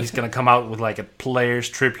anticipation. He's going to come out with like a Players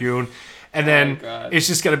Tribune. And then it's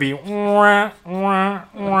just going to be, wah, wah,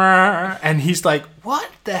 wah. And he's like, what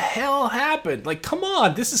the hell happened? Like, come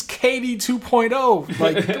on, this is KD 2.0.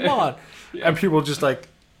 Like, come on. Yeah. And people are just like,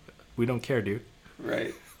 we don't care, dude.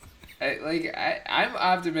 Right. I'm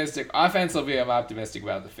optimistic. Offensively, I'm optimistic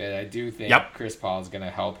about the fit. I do think Chris Paul is going to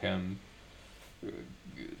help him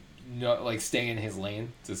stay in his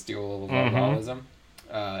lane to steal a little ballism.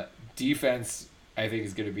 Defense, I think,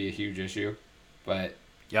 is going to be a huge issue. But,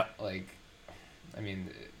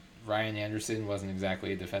 Ryan Anderson wasn't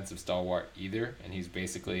exactly a defensive stalwart either, and he's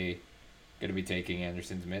basically going to be taking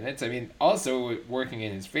Anderson's minutes. I mean, also working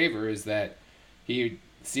in his favor is that he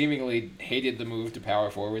seemingly hated the move to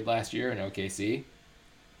power forward last year in OKC.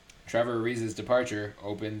 Trevor Ariza's departure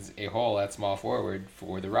opens a hole at small forward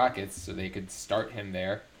for the Rockets, so they could start him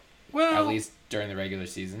there, at least during the regular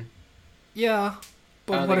season. Yeah,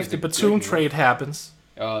 but what if the Batum trade happens?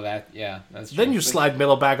 Oh, that's true. Then you slide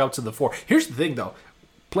Melo back up to the 4. Here's the thing, though.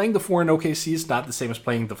 Playing the 4 in OKC is not the same as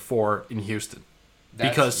playing the 4 in Houston.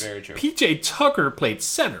 That's very true. PJ Tucker played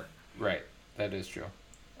center. Right. That is true.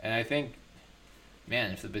 And I think,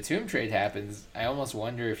 man, if the Batum trade happens, I almost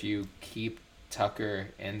wonder if you keep Tucker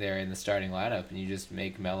in there in the starting lineup and you just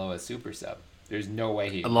make Melo a super sub. There's no way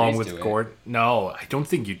he along with Gordon. No, I don't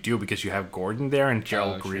think you do, because you have Gordon there and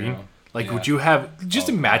Gerald Green. True. Would you have... Just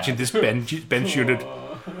imagine this bench unit.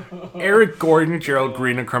 Eric Gordon, Gerald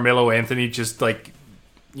Green, and Carmelo Anthony just,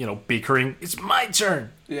 bickering. It's my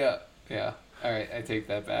turn. Yeah. All right, I take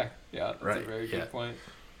that back. Yeah, that's a very good point.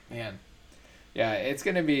 Man. Yeah, it's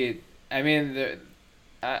going to be... I mean,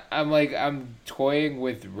 I'm toying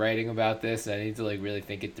with writing about this. I need to, really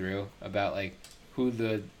think it through about, who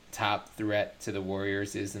the top threat to the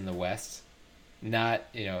Warriors is in the West. Not,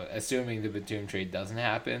 assuming the Batum trade doesn't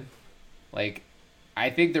happen. I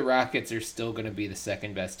think the Rockets are still going to be the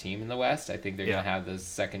second best team in the West. I think they're going to have the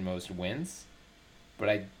second most wins. But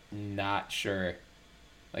I'm not sure.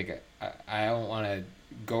 I don't want to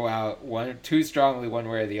go out too strongly one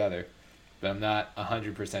way or the other. But I'm not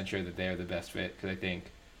 100% sure that they are the best fit. Because I think,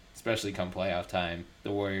 especially come playoff time,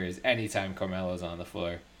 the Warriors, anytime Carmelo's on the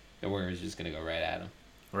floor, the Warriors are just going to go right at him.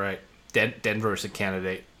 Right. Denver is a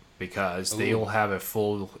candidate because they will have a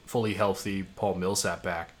fully healthy Paul Millsap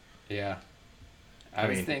back. Yeah. I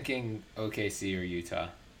was thinking OKC or Utah.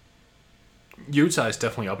 Utah is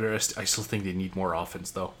definitely up there. I still think they need more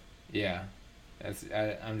offense, though. Yeah.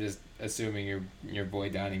 I'm just assuming your boy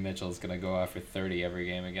Donnie Mitchell is going to go off for 30 every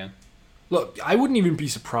game again. Look, I wouldn't even be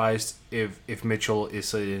surprised if Mitchell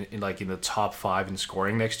is in the top 5 in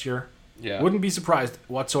scoring next year. Yeah. Wouldn't be surprised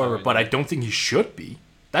whatsoever, but I don't think he should be.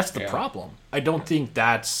 That's the problem. I don't think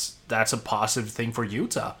that's a positive thing for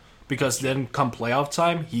Utah, because then come playoff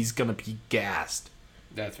time, he's going to be gassed.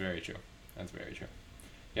 That's very true.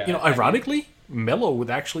 Yeah. Ironically, Melo would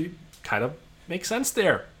actually kind of make sense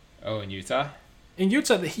there. Oh, in Utah? In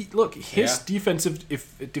Utah, his defensive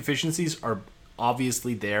deficiencies are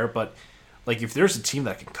obviously there, but if there's a team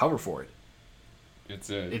that can cover for it, it's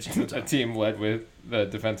a team led with the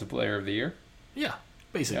Defensive Player of the Year. Yeah,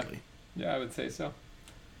 basically. Yeah, I would say so.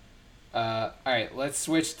 All right, let's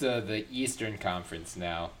switch to the Eastern Conference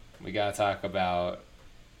now. We got to talk about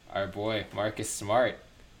our boy, Marcus Smart.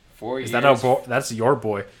 4 years. Is that our boy? That's your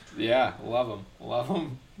boy. Yeah, love him. Love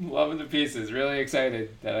him to pieces. Really excited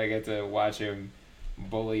that I get to watch him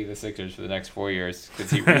bully the Sixers for the next 4 years,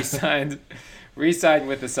 because he re-signed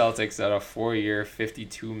with the Celtics at a 4-year,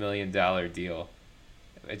 $52 million deal.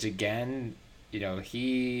 Which, again, no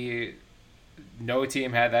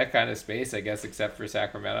team had that kind of space, I guess, except for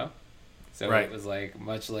Sacramento. So It was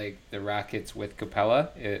much like the Rockets with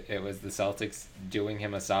Capela. It was the Celtics doing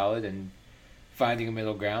him a solid and finding a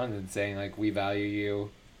middle ground and saying, we value you.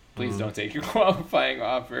 Please don't take your qualifying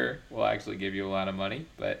offer. We'll actually give you a lot of money.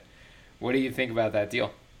 But what do you think about that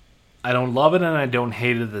deal? I don't love it and I don't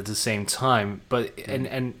hate it at the same time. But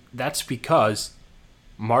and that's because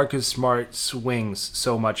Marcus Smart swings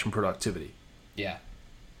so much in productivity. Yeah.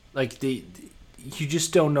 You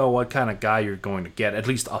just don't know what kind of guy you're going to get, at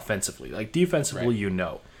least offensively. Defensively,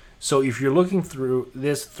 right. So if you're looking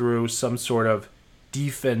through some sort of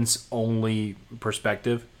defense-only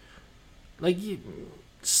perspective,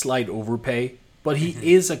 slight overpay, but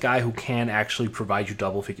he is a guy who can actually provide you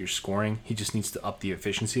double-figure scoring. He just needs to up the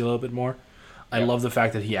efficiency a little bit more. I love the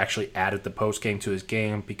fact that he actually added the post-game to his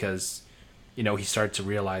game, because, he started to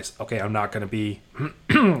realize, okay, I'm not going to be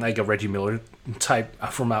like a Reggie Miller type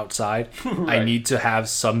from outside. Right. I need to have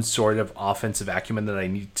some sort of offensive acumen that I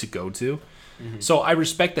need to go to. So I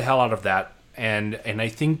respect the hell out of that, and I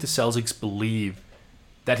think the Celtics believe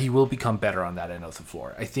that he will become better on that end of the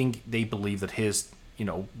floor. I think they believe that his,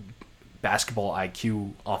 basketball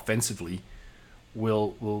IQ offensively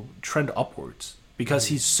will trend upwards because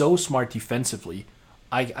he's so smart defensively.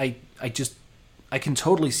 I can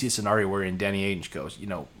totally see a scenario where in Danny Ainge goes,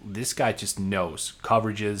 this guy just knows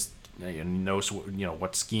coverages, knows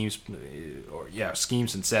what schemes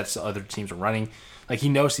schemes and sets other teams are running. Like, he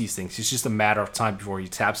knows these things. It's just a matter of time before he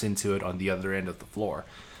taps into it on the other end of the floor.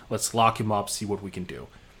 Let's lock him up, see what we can do.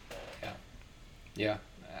 Yeah.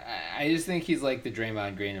 I just think he's like the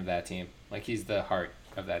Draymond Green of that team. Like, he's the heart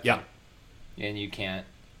of that team. Yeah. And you can't.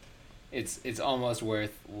 It's almost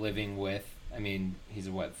worth living with. I mean, he's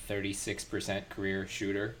a 36% career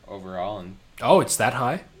shooter overall, and it's that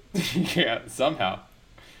high? yeah, somehow.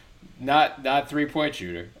 Not 3-point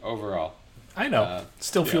shooter overall. I know.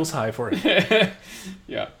 Still feels high for him.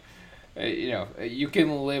 Yeah. You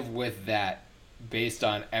can live with that based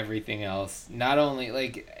on everything else. Not only,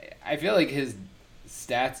 like, I feel like his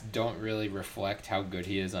stats don't really reflect how good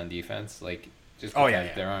he is on defense. Like, just because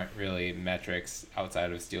there aren't really metrics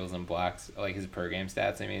outside of steals and blocks, like his per game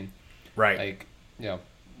stats, I mean. Right. Like,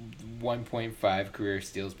 1.5 career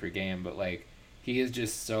steals per game, but, like, he is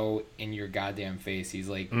just so in your goddamn face. He's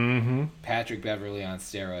like Patrick Beverly on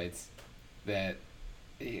steroids. That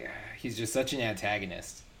he's just such an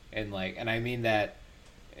antagonist, and I mean that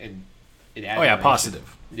in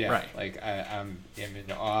positive. Yeah, right. Like, I'm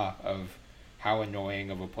in awe of how annoying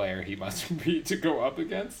of a player he must be to go up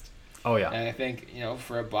against. Oh yeah. And I think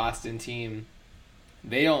for a Boston team,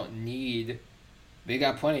 they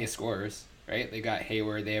got plenty of scorers, right? They got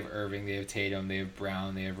Hayward, they have Irving, they have Tatum, they have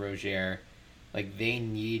Brown, they have Rozier. Like, they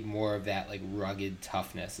need more of that, like, rugged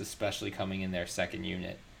toughness, especially coming in their second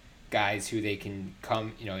unit. Guys who they can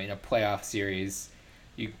come, in a playoff series,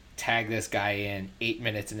 you tag this guy in 8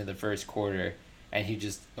 minutes into the first quarter, and he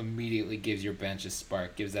just immediately gives your bench a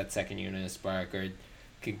spark, gives that second unit a spark, or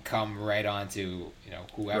can come right onto,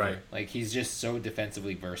 whoever. Right. Like, he's just so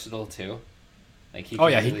defensively versatile, too. Like, he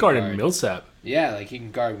he guarded Millsap. Yeah, like, he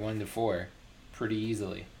can guard 1 to 4 pretty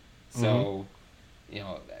easily. So,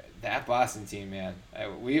 that Boston team, man.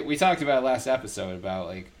 We talked about it last episode about,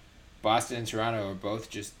 like, Boston and Toronto are both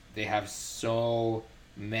just, they have so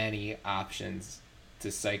many options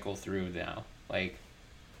to cycle through now. Like,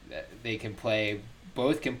 they can play,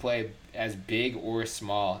 both can play as big or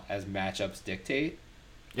small as matchups dictate.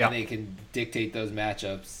 Yeah. And they can dictate those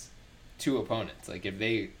matchups to opponents. Like, if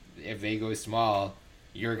they go small,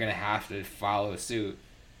 you're going to have to follow suit.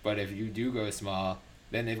 But if you do go small,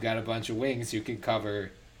 then they've got a bunch of wings who can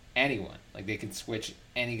cover anyone. Like, they can switch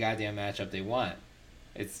any goddamn matchup they want.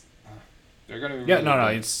 They're gonna be really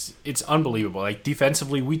good. It's unbelievable. Like,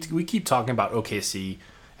 defensively, we keep talking about OKC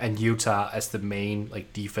and Utah as the main,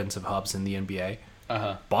 like, defensive hubs in the NBA.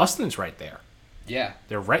 Boston's right there. Yeah,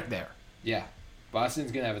 they're right there. Yeah,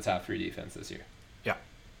 Boston's gonna have a top 3 defense this year. Yeah,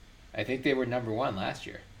 I think they were number 1 last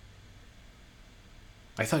year.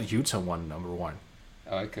 I thought Utah won number 1.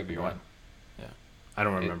 Oh, I could be wrong. Yeah, I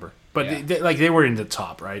don't remember. But they were in the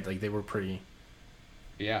top, right? Like, they were pretty.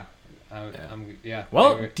 Yeah.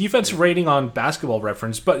 Well, defensive rating on Basketball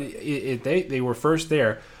Reference, but they were first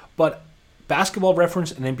there. But Basketball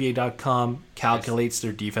Reference and NBA.com calculates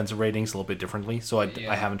their defensive ratings a little bit differently. So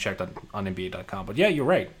I haven't checked on NBA.com. But yeah, you're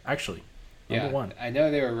right. Actually, number 1. I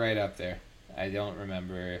know they were right up there. I don't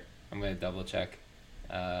remember. I'm going to double check.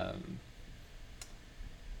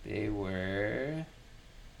 They were.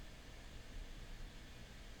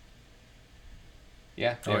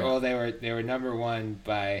 Yeah, they were number 1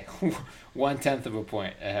 by 1/10 of a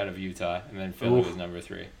point ahead of Utah, and then Philly was number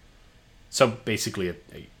 3. So basically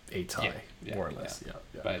a tie, more or less. Yeah.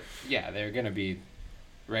 But yeah, they're gonna be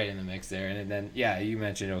right in the mix there, and then you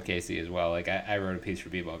mentioned OKC as well. Like, I wrote a piece for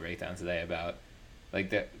B-Ball Breakdown today about, like,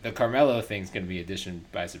 the Carmelo thing's gonna be addition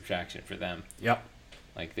by subtraction for them. Yep.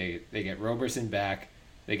 Like, they get Roberson back.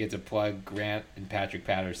 They get to plug Grant and Patrick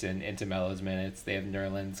Patterson into Melo's minutes. They have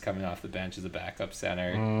Nerlens coming off the bench as a backup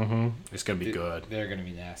center. Mm-hmm. It's going to be good. They're going to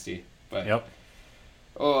be nasty. But, yep.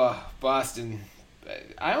 Boston.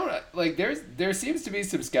 I don't know. Like, there seems to be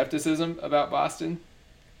some skepticism about Boston.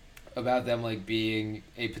 About them, like, being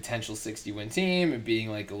a potential 60-win team and being,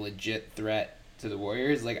 like, a legit threat to the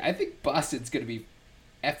Warriors. Like, I think Boston's going to be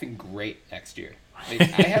effing great next year. Like,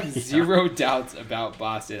 I have zero doubts about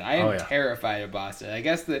Boston. I am terrified of Boston. I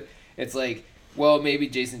guess that it's like, well, maybe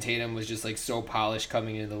Jason Tatum was just, like, so polished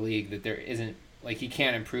coming into the league that there isn't, like, he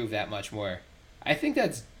can't improve that much more. I think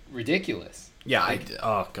that's ridiculous. Yeah, Like,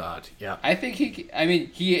 oh god, yeah. I think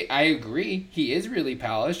I agree. He is really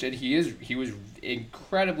polished, and he was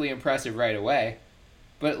incredibly impressive right away.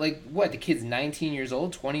 But like, what, the kid's 19 years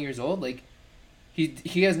old, 20 years old. Like,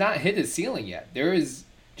 he has not hit his ceiling yet.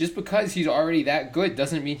 Just because he's already that good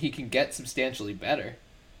doesn't mean he can get substantially better.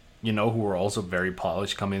 You know who were also very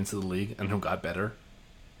polished coming into the league and who got better?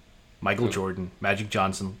 Michael Jordan, Magic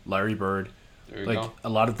Johnson, Larry Bird. There you like go. a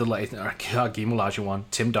lot of the Game Olajuwon,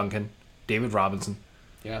 Tim Duncan, David Robinson.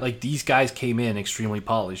 Yeah. Like these guys came in extremely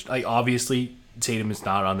polished. Like obviously Tatum is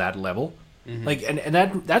not on that level. Mm-hmm. Like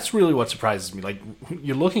and that's really what surprises me. Like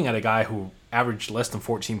you're looking at a guy who averaged less than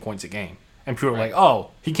 14 points a game, and people are like,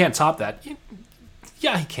 "Oh, he can't top that."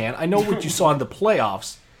 Yeah, he can. I know what you saw in the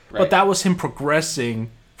playoffs, but that was him progressing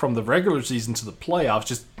from the regular season to the playoffs,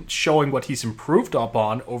 just showing what he's improved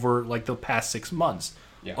upon over like the past 6 months.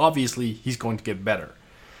 Yeah. Obviously, he's going to get better.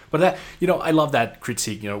 But that, I love that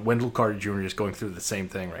critique. Wendell Carter Jr. is going through the same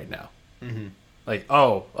thing right now. Mm-hmm. Like,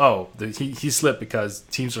 he slipped because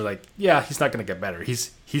teams are like, yeah, he's not going to get better.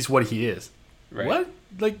 He's what he is. Right. What?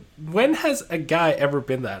 Like, when has a guy ever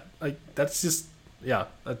been that? Like, that's just,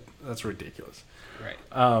 that's ridiculous.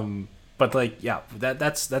 Right. But like, yeah,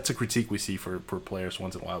 that's a critique we see for players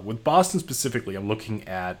once in a while. With Boston specifically, I'm looking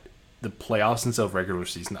at the playoffs instead of regular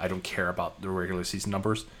season. I don't care about the regular season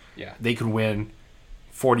numbers. Yeah. They could win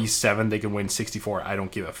 47. They can win 64. I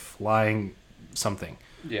don't give a flying something.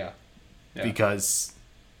 Yeah. Because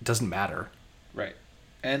it doesn't matter. Right.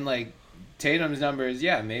 And like Tatum's numbers,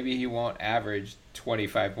 maybe he won't average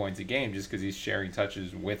 25 points a game just because he's sharing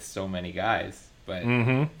touches with so many guys. But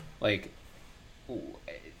like,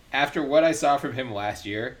 after what I saw from him last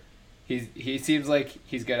year, he seems like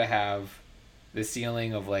he's gonna have the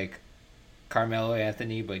ceiling of like Carmelo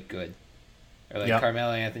Anthony, but good, or like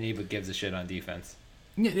Carmelo Anthony, but gives a shit on defense.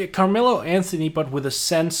 Yeah, Carmelo Anthony, but with a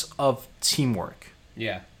sense of teamwork.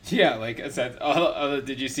 Yeah, like a sense.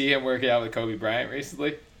 Did you see him working out with Kobe Bryant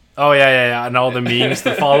recently? Oh yeah, and all the memes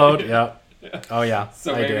that followed. Yeah. Oh yeah.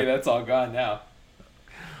 So maybe that's all gone now.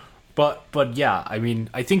 But yeah, I mean,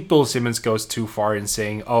 I think Bill Simmons goes too far in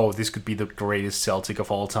saying, "Oh, this could be the greatest Celtic of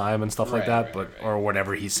all time" and stuff like that. Or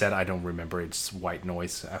whatever he said, I don't remember. It's white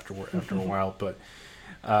noise after a while. But,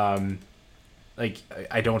 like,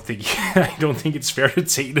 I don't think it's fair to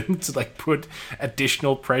Tatum to like put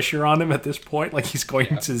additional pressure on him at this point. Like he's going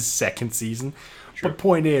into his second season. Sure. But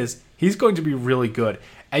point is, he's going to be really good.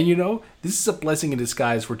 And this is a blessing in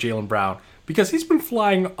disguise for Jaylen Brown because he's been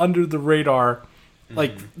flying under the radar.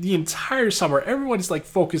 Like, the entire summer, everyone's, like,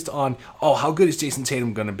 focused on, how good is Jason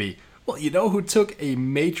Tatum going to be? Well, you know who took a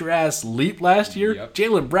major-ass leap last year? Yep.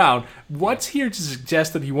 Jaylen Brown. What's here to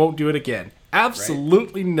suggest that he won't do it again?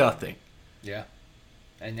 Absolutely nothing. Yeah.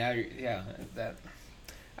 And now,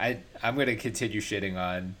 I'm going to continue shitting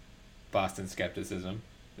on Boston skepticism.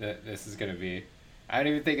 This is going to be... I don't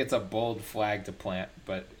even think it's a bold flag to plant,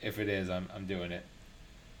 but if it is, I'm doing it.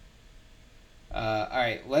 All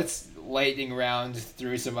right, let's lightning round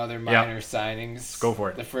through some other minor signings. Go for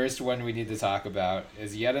it. The first one we need to talk about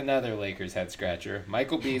is yet another Lakers head scratcher.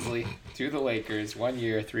 Michael Beasley to the Lakers, 1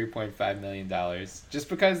 year, $3.5 million. Just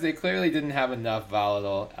because they clearly didn't have enough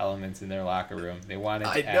volatile elements in their locker room. They wanted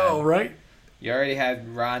to add. know, right? You already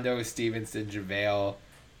had Rondo, Stevenson, JaVale,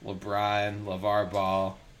 LeBron, LeVar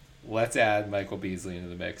Ball. Let's add Michael Beasley into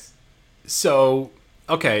the mix. So,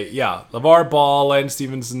 okay, yeah. LeVar Ball and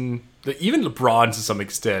Stevenson... Even LeBron to some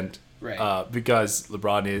extent, right? Because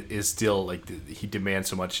LeBron is still like he demands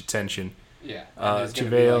so much attention. Yeah, and there's gonna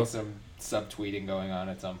be like some subtweeting going on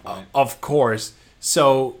at some point. Of course.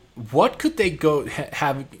 So what could they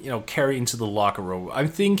have carry into the locker room? I'm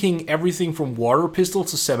thinking everything from water pistols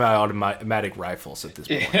to semi-automatic rifles at this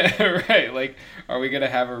point. Yeah, right. Like, are we gonna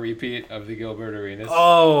have a repeat of the Gilbert Arenas?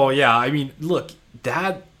 Oh yeah. I mean, look,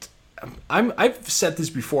 that. I've said this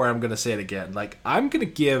before. I'm gonna say it again. Like I'm gonna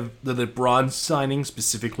give the LeBron signing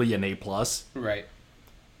specifically an A+. Right.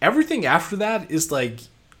 Everything after that is like,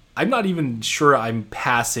 I'm not even sure I'm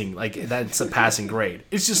passing. Like that's a passing grade.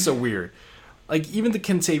 It's just so weird. Like even the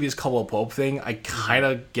Kentavious Caldwell Pope thing, I kind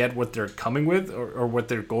of get what they're coming with or what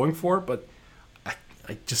they're going for, but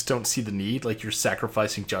I just don't see the need. Like you're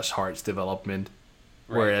sacrificing Josh Hart's development.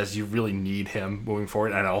 Right. Whereas you really need him moving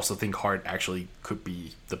forward. And I also think Hart actually could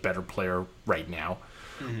be the better player right now.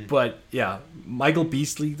 Mm-hmm. But, yeah, Michael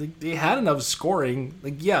Beasley, like, they had enough scoring.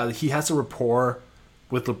 Like, yeah, he has a rapport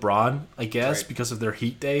with LeBron, I guess, because of their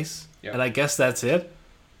Heat days. Yep. And I guess that's it.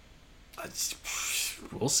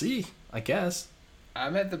 We'll see, I guess.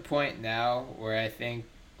 I'm at the point now where I think,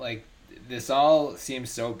 like, this all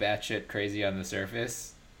seems so batshit crazy on the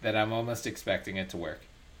surface that I'm almost expecting it to work.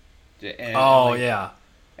 And, yeah.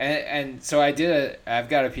 And so I've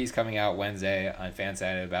got a piece coming out Wednesday on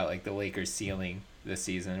Fansided about like the Lakers ceiling this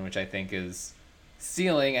season, which I think is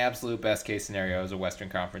ceiling absolute best case scenario is a Western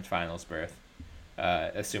Conference Finals berth,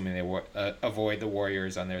 assuming they avoid the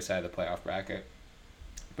Warriors on their side of the playoff bracket.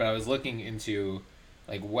 But I was looking into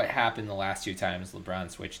like what happened the last two times LeBron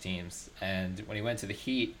switched teams, and when he went to the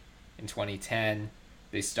Heat in 2010,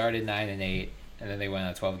 they started 9-8, and then they went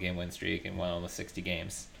on a 12-game win streak and won almost 60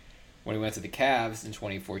 games. When he went to the Cavs in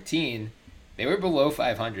 2014, they were below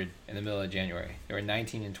 500 in the middle of January. They were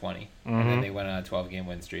 19-20, and then they went on a 12-game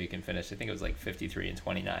win streak and finished, I think it was like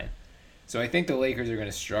 53-29. So I think the Lakers are going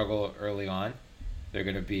to struggle early on. They're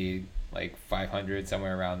going to be like 500,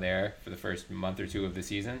 somewhere around there for the first month or two of the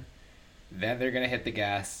season. Then they're going to hit the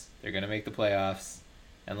gas. They're going to make the playoffs.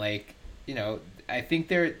 And like, you know, I think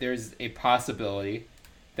there's a possibility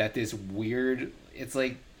that this weird, it's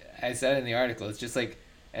like I said in the article, it's just like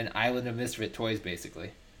an island of misfit toys,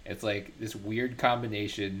 basically. It's like this weird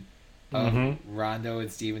combination of Rondo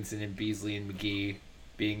and Stevenson and Beasley and McGee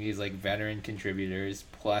being these like veteran contributors,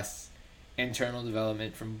 plus internal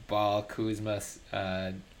development from Ball, Kuzma,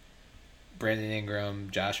 Brandon Ingram,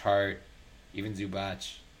 Josh Hart, even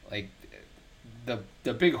Zubac. Like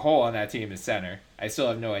the big hole on that team is center. I still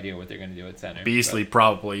have no idea what they're going to do at center. Beasley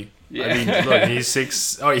probably. Yeah. I mean, look, he's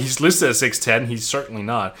listed as 6'10". He's certainly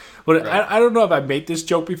not. But right. I don't know if I've made this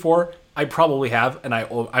joke before. I probably have, and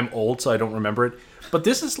I'm old, so I don't remember it. But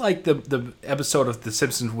this is like the episode of The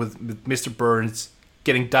Simpsons with Mr. Burns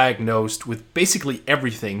getting diagnosed with basically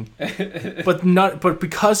everything, but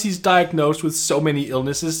because he's diagnosed with so many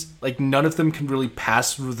illnesses, like none of them can really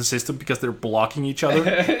pass through the system because they're blocking each other.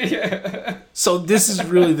 Yeah. So this is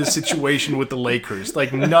really the situation with the Lakers.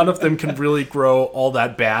 Like none of them can really grow all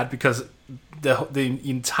that bad because the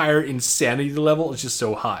entire insanity level is just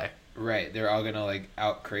so high. Right, they're all gonna like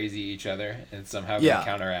out crazy each other and somehow gonna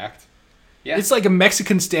counteract. Yeah, it's like a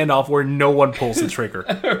Mexican standoff where no one pulls the trigger.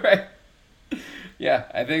 Right. Yeah,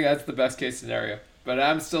 I think that's the best case scenario. But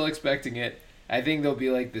I'm still expecting it. I think they'll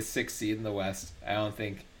be like the 6th seed in the West. I don't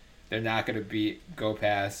think they're not going to go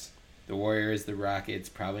past the Warriors, the Rockets,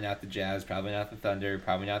 probably not the Jazz, probably not the Thunder,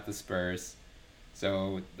 probably not the Spurs.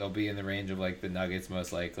 So they'll be in the range of like the Nuggets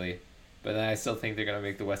most likely. But then I still think they're going to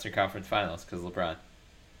make the Western Conference Finals because LeBron.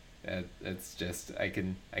 It's just I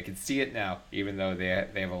can see it now, even though they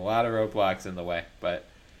have a lot of roadblocks in the way. But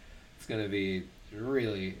it's going to be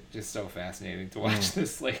really just so fascinating to watch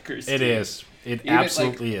this Lakers team. It is. It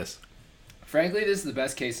absolutely is. Frankly, this is the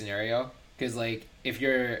best case scenario because, like, if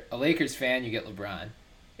you're a Lakers fan, you get LeBron.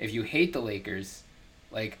 If you hate the Lakers,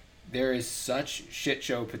 like, there is such shit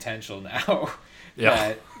show potential now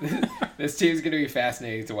that this team's going to be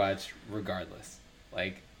fascinating to watch regardless.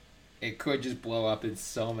 Like, it could just blow up in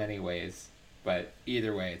so many ways, but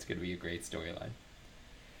either way, it's going to be a great storyline.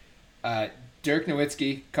 Dirk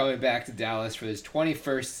Nowitzki coming back to Dallas for his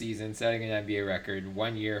 21st season, setting an NBA record,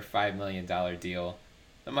 1 year, $5 million deal.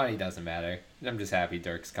 The money doesn't matter. I'm just happy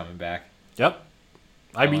Dirk's coming back. Yep.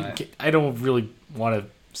 I mean, I don't really want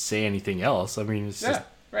to say anything else. I mean, it's just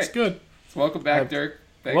right. It's good. Welcome back, Dirk.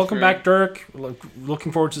 Welcome back, Dirk.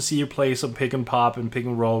 Looking forward to see you play some pick and pop and pick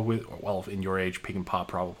and roll with, well, in your age, pick and pop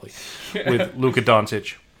probably, with Luka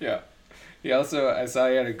Doncic. Yeah. He also, I saw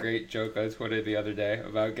he had a great joke on Twitter the other day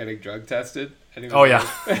about getting drug tested. And he was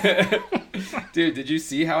like, dude, did you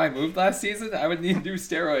see how I moved last season? I would need new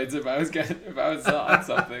steroids if I was on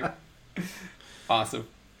something. Awesome.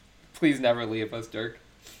 Please never leave us, Dirk.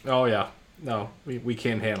 Oh, yeah. No, we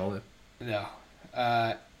can't handle it. No.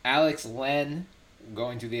 Alex Len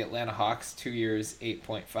going to the Atlanta Hawks, 2 years,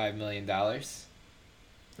 $8.5 million.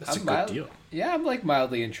 That's a good deal. Yeah, I'm like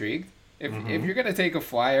mildly intrigued. If you're going to take a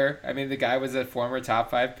flyer, I mean, the guy was a former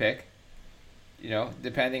top 5 pick. You know,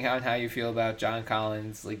 depending on how you feel about John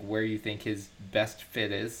Collins, like where you think his best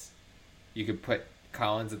fit is, you could put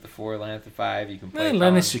Collins at the 4, Len at the 5. You can play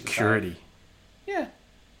Len is security. Yeah.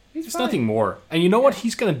 It's nothing more. And you know what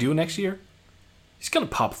he's going to do next year? He's going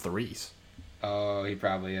to pop threes. Oh, he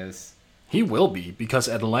probably is. He will be, because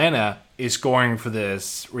Atlanta is going for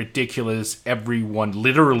this ridiculous,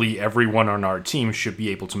 literally everyone on our team should be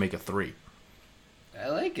able to make a 3. I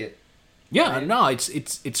like it. Yeah, no,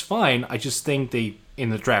 it's fine. I just think they, in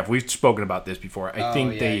the draft, we've spoken about this before. I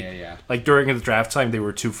think like during the draft time, they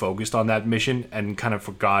were too focused on that mission and kind of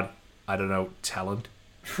forgot, I don't know, talent.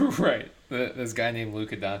 Right. This guy named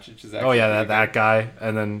Luka Doncic is actually that guy.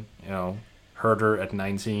 And then, Herder at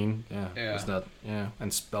 19. Yeah. Was that,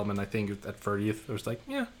 and Spellman, I think, at 30th. It was like,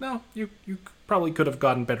 you probably could have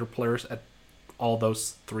gotten better players at all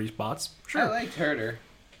those 3 spots. Sure. I liked Herder,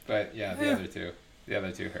 but the other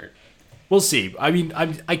two hurt. We'll see. I mean,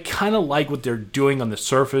 I kind of like what they're doing on the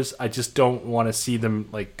surface. I just don't want to see them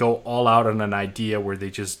like go all out on an idea where they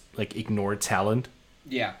just like ignore talent.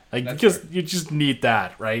 Yeah, like because you just need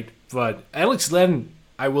that, right? But Alex Len,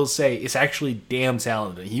 I will say, is actually damn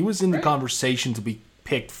talented. He was in the conversation to be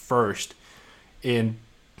picked first in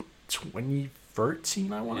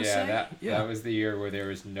 2013. I want to say. That was the year where there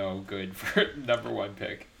was no good for number one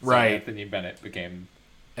pick. So right. Anthony Bennett became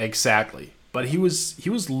exactly. But he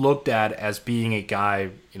was looked at as being a guy,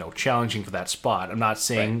 challenging for that spot. I'm not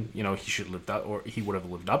saying, he should live up or he would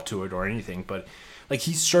have lived up to it or anything, but like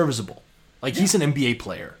he's serviceable. Like he's an NBA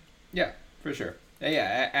player. Yeah, for sure.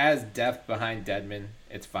 Yeah, as depth behind Dedmon,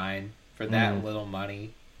 it's fine for that little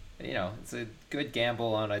money. It's a good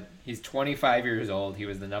gamble on he's 25 years old. He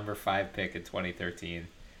was the number 5 pick in 2013.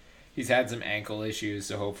 He's had some ankle issues,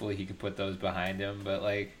 so hopefully he can put those behind him. But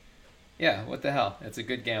what the hell? It's a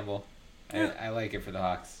good gamble. Yeah. I like it for the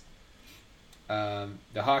Hawks.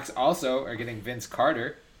 The Hawks also are getting Vince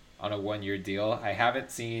Carter on a 1-year deal. I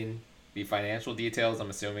haven't seen the financial details. I'm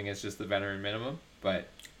assuming it's just the veteran minimum, but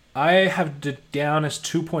I have it down as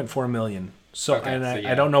 $2.4 million.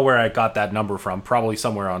 I don't know where I got that number from. Probably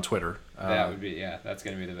somewhere on Twitter. That would be that's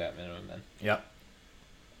going to be the vet minimum then. Yep.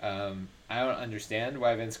 I don't understand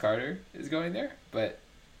why Vince Carter is going there, but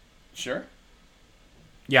sure.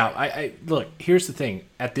 Yeah, I look, here's the thing.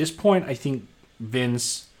 At this point, I think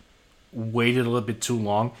Vince waited a little bit too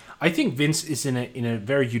long. I think Vince is in a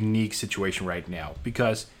very unique situation right now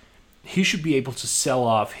because he should be able to sell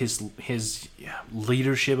off his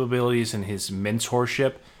leadership abilities and his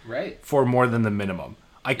mentorship for more than the minimum.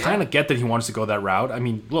 I kind of get that he wants to go that route. I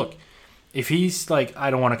mean, look, if he's like, I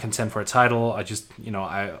don't want to contend for a title, I just,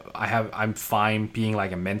 I'm fine being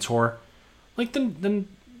like a mentor, like then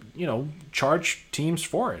charge teams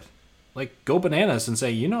for it. Like, go bananas and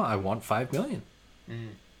say, I want $5 million.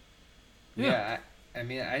 Yeah, I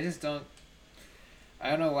mean, I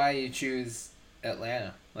don't know why you choose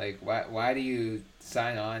Atlanta. Like, why do you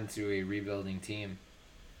sign on to a rebuilding team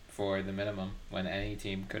for the minimum when any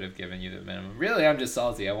team could have given you the minimum? Really, I'm just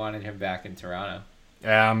salty. I wanted him back in Toronto.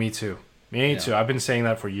 Yeah, me too. Me too. I've been saying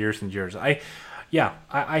that for years and years. I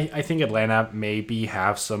think Atlanta maybe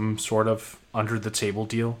have some sort of under-the-table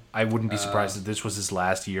deal. I wouldn't be surprised if this was his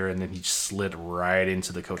last year and then he just slid right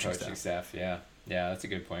into the coaching staff. Yeah, that's a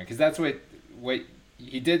good point. Because that's what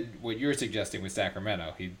he did, what you're suggesting with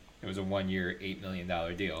Sacramento. It was a 1-year, $8 million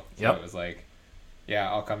deal. So it was like,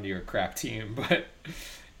 I'll come to your crap team, but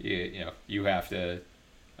you have to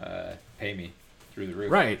pay me through the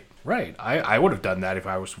roof. Right. I would have done that if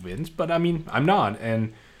I was Vince, but I mean, I'm not.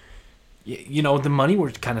 And, the money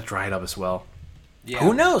was kind of dried up as well. Yeah.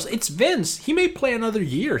 Who knows? It's Vince. He may play another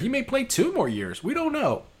year. He may play 2 more years. We don't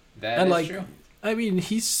know. That is true. I mean,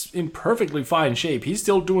 he's in perfectly fine shape. He's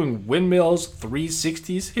still doing windmills,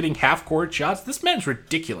 360s, hitting half-court shots. This man's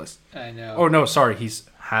ridiculous. I know. Oh, no, sorry. He's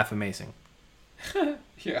half amazing.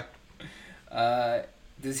 Yeah.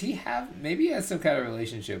 Does he have... Maybe he has some kind of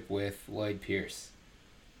relationship with Lloyd Pierce.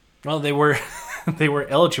 Well, they were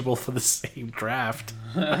eligible for the same draft.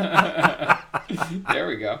 There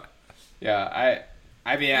we go. Yeah,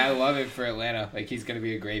 I mean, I love it for Atlanta. Like, he's going to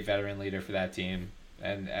be a great veteran leader for that team.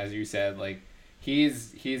 And as you said, like,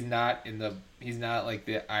 he's not like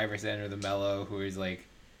the Iverson or the Melo who is like,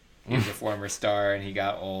 he was a former star and he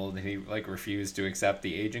got old and he like refused to accept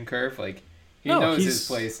the aging curve. Like, he knows his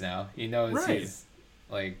place now. He knows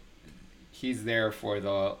he's there for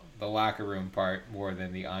the locker room part more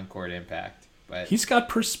than the on-court impact. But he's got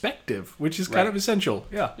perspective, which is kind of essential.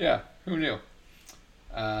 Yeah. Yeah. Who knew?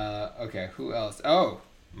 Okay. Who else? Oh,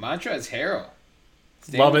 Montrezl Harrell.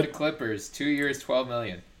 Staying with the Clippers, 2 years, $12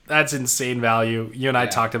 million. That's insane value. You and I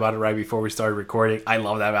talked about it right before we started recording. I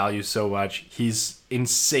love that value so much. He's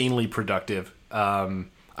insanely productive. I'm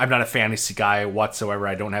not a fantasy guy whatsoever.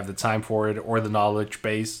 I don't have the time for it or the knowledge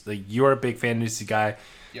base. Like, you're a big fantasy guy.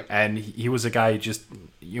 Yep. And he was a guy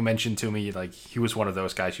you mentioned to me, like, he was one of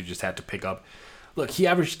those guys you just had to pick up. Look, he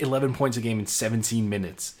averaged 11 points a game in 17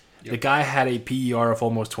 minutes. Yep. The guy had a PER of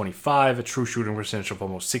almost 25, a true shooting percentage of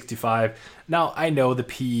almost 65. Now, I know the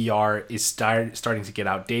PER is starting to get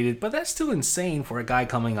outdated, but that's still insane for a guy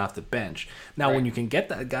coming off the bench. Now, when you can get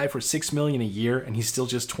that guy for $6 million a year and he's still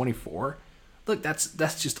just 24, look,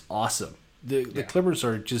 that's just awesome. The Clippers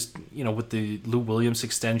are just, with the Lou Williams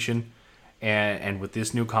extension and with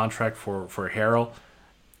this new contract for Harrell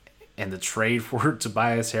and the trade for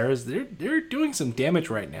Tobias Harris, they're doing some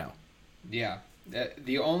damage right now. Yeah.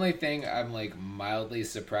 The only thing I'm like mildly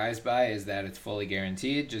surprised by is that it's fully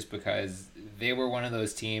guaranteed, just because they were one of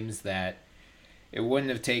those teams that it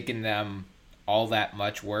wouldn't have taken them all that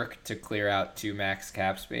much work to clear out two max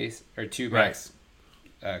cap space or two max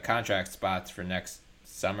contract spots for next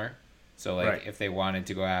summer. So, like, if they wanted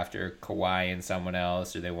to go after Kawhi and someone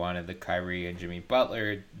else, or they wanted the Kyrie and Jimmy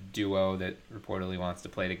Butler duo that reportedly wants to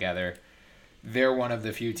play together, they're one of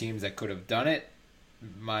the few teams that could have done it.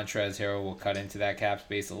 Montrezl Harrell will cut into that cap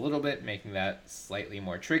space a little bit, making that slightly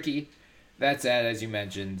more tricky. That said, as you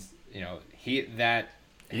mentioned, you know, he's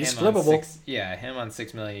flippable. Him on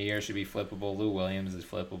 $6 million a year should be flippable. Lou Williams is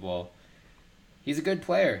flippable. He's a good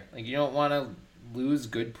player. Like, you don't want to lose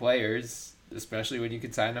good players, especially when you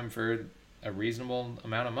could sign them for a reasonable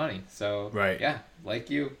amount of money. So, yeah, like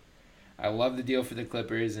you, I love the deal for the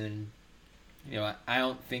Clippers, and you know, I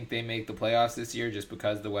don't think they make the playoffs this year just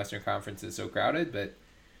because the Western Conference is so crowded, but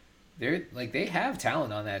they have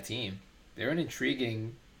talent on that team. They're an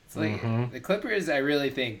intriguing. It's like the Clippers. I really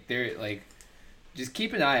think they're like, just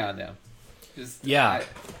keep an eye on them.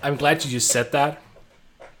 I'm glad you just said that,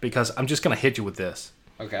 because I'm just gonna hit you with this.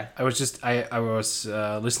 Okay. I was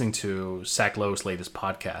listening to Zach Lowe's latest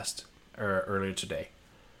podcast earlier today.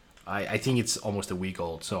 I think it's almost a week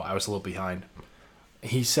old, so I was a little behind.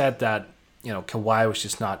 He said that, you know, Kawhi was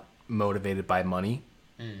just not motivated by money.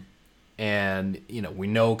 And, you know, we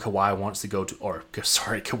know Kawhi wants to go to,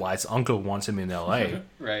 Kawhi's uncle wants him in LA.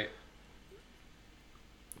 Right.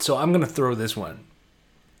 So I'm going to throw this one.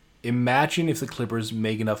 Imagine if the Clippers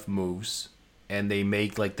make enough moves and they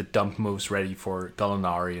make, like, the dump moves ready for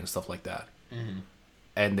Gallinari and stuff like that.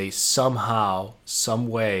 And they somehow, some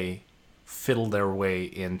way, fiddle their way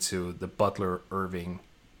into the Butler-Irving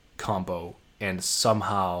combo and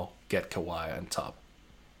somehow get Kawhi on top.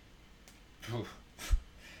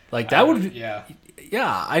 Like, that would...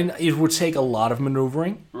 it would take a lot of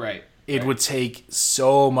maneuvering. Right. It would take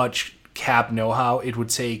so much cap know-how. It would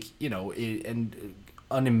take, you know, and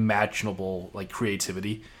unimaginable, like,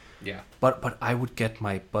 creativity. Yeah. But I would get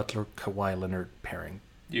my Butler-Kawhi Leonard pairing.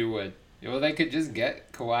 You would. Well, they could just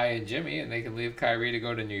get Kawhi and Jimmy, and they could leave Kyrie to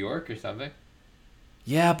go to New York or something.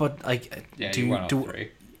 Yeah, but, like...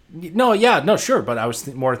 three. No, sure, but I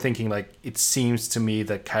was more thinking, like, it seems to me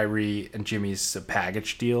that Kyrie and Jimmy's a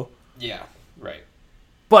package deal. Yeah, right.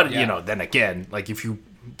 But, you know, then again, like, if you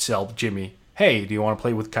tell Jimmy, hey, do you want to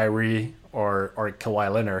play with Kyrie or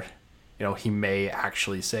Kawhi Leonard, you know, he may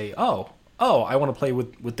actually say, oh, I want to play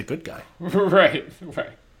with the good guy. Right.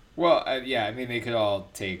 Well, I mean, they could all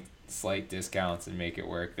take slight discounts and make it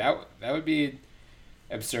work. That would be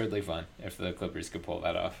absurdly fun if the Clippers could pull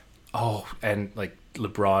that off. Oh, and, like,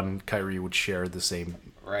 LeBron and Kyrie would share the same,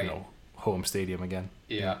 you know, home stadium again.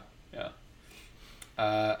 Yeah.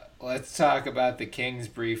 Let's talk about the Kings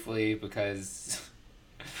briefly, because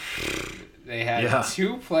they had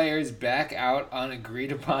two players back out on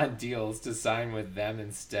agreed-upon deals to sign with them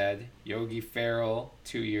instead. Yogi Ferrell,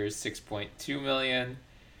 2 years, $6.2 million.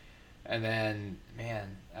 And then,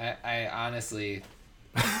 man, I honestly...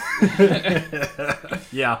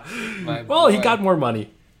 Yeah. He got more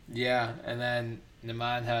money. Yeah, and then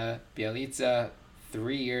Nemanja Bjelica,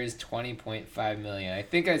 3 years, $20.5 million. I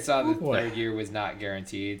think I saw the third year was not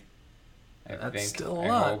guaranteed. That's still a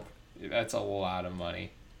lot. That's a lot of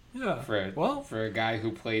money. Yeah. For a guy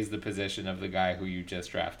who plays the position of the guy who you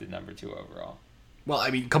just drafted number 2 overall. Well,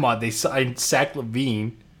 I mean, come on, they signed Zach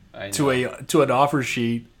LaVine to an offer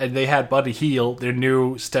sheet, and they had Buddy Hield, their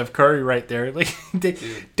new Steph Curry, right there. Like, they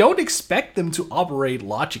don't expect them to operate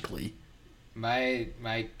logically. My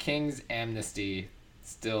Kings amnesty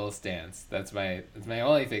still stands. That's my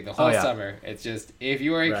only thing. The whole summer, it's just, if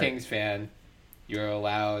you are a Kings fan, you're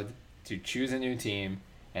allowed to choose a new team,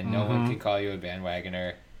 and no one can call you a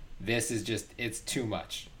bandwagoner. This is just, it's too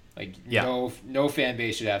much. Like, no fan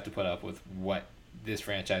base should have to put up with what this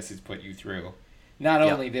franchise has put you through. Not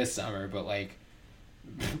only this summer, but, like,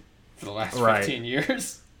 for the last 15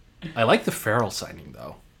 years. I like the Ferrell signing,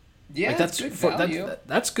 though. Yeah, like, that's good value.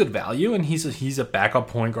 That's good value, and he's a backup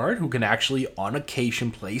point guard who can actually, on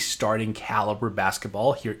occasion, play starting caliber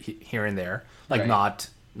basketball here and there. Like, not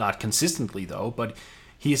consistently, though, but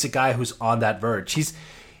he's a guy who's on that verge.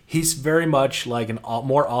 He's very much like a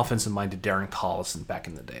more offensive-minded Darren Collison back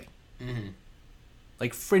in the day. Mm-hmm.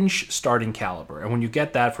 Like, fringe starting caliber. And when you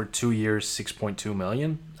get that for 2 years, $6.2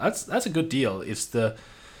 million, that's a good deal. It's the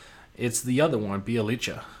other one,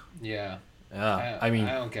 Bjelica. Yeah. I mean,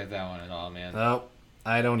 I don't get that one at all, man. No,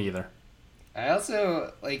 I don't either. I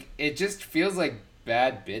also, like, it just feels like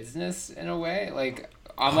bad business in a way. Like,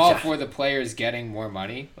 I'm all for the players getting more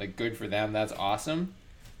money. Like, good for them. That's awesome.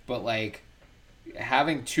 But, like,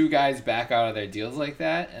 having two guys back out of their deals like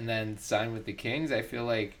that and then sign with the Kings, I feel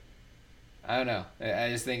like, I don't know. I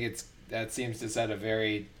just think that seems to set a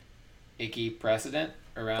very icky precedent.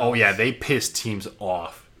 around. Oh yeah, they pissed teams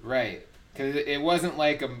off. Right, because it wasn't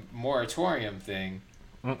like a moratorium thing.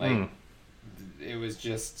 Like it was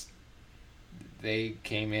just they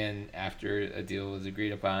came in after a deal was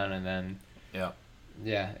agreed upon, and then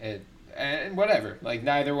and whatever. Like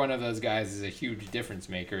neither one of those guys is a huge difference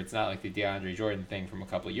maker. It's not like the DeAndre Jordan thing from a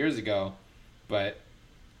couple of years ago, but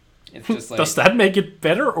it's just like does that make it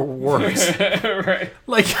better or worse? Right.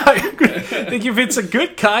 Like like if it's a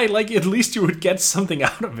good guy, like at least you would get something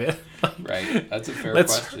out of it. Like, right. That's a fair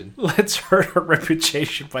question. Let's hurt our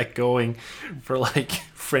reputation by going for like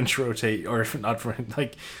fringe rotate or not fringe,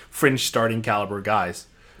 like fringe starting caliber guys.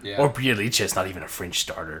 Yeah. Or Bielitsa's not even a fringe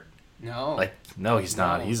starter. No. Like no, he's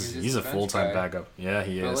not. No, He's a full time backup. Yeah,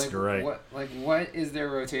 he is. Like, you're right. What is their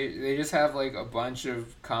rotation? They just have like a bunch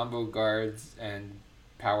of combo guards and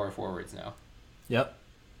power forwards now. Yep.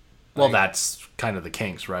 Well, Like, that's kind of the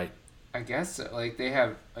Kings, right? I guess so. Like they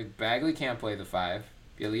have like Bagley can't play the 5.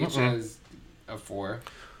 Bielitsa is a 4.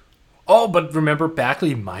 Oh, but remember,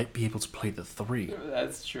 Bagley might be able to play the 3.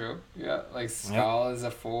 That's true. Yeah, like Skull is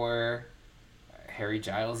a 4. Harry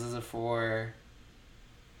Giles is a 4.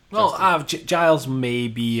 Well, Giles may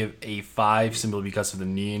be a 5 simply because of the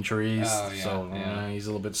knee injuries. Oh, yeah, so he's a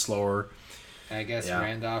little bit slower. And I guess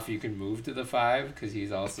Randolph you can move to the 5 because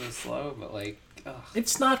he's also slow, but like, ugh.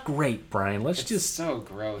 It's not great, Brian. It's just so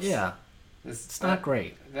gross. Yeah, it's not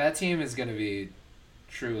great. That team is going to be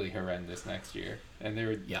truly horrendous next year, and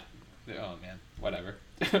oh man, whatever.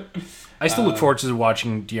 I still look forward to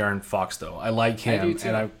watching De'Aaron Fox though. I like him, I do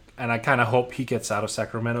too. and I kind of hope he gets out of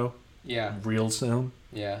Sacramento. Yeah. Real soon.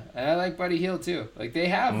 Yeah, and I like Buddy Hield too. Like they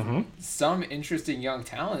have some interesting young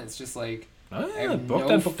talent. It's just like I have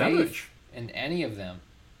no faith in any of them.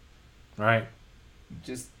 Right.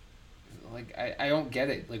 Just like I don't get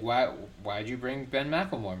it. Like why'd you bring Ben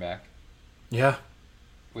McLemore back? Yeah.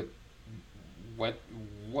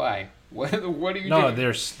 Why? What are you doing? No,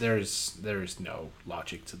 there's no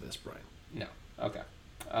logic to this, Brian. No. Okay.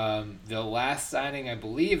 The last signing I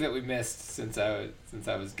believe that we missed since I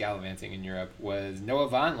was gallivanting in Europe was Noah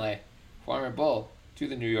Vonleh, former Bull, to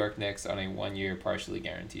the New York Knicks on a 1-year partially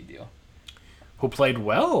guaranteed deal. Who played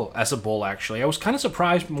well as a Bull, actually. I was kind of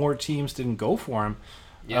surprised more teams didn't go for him.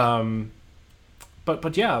 Yeah.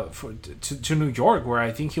 But yeah, to New York, where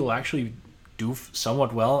I think he'll actually do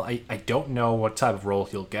somewhat well. I don't know what type of role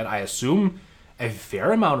he'll get. I assume a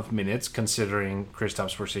fair amount of minutes, considering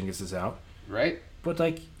Kristaps Porzingis is out. Right. But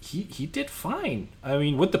like he did fine. I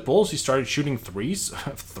mean, with the Bulls, he started shooting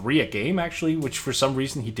 3 a game actually, which for some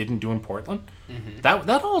reason he didn't do in Portland. Mm-hmm.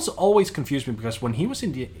 That also always confused me because when he was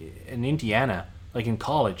in Indiana, like in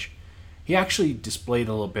college, he actually displayed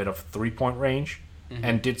a little bit of 3-point range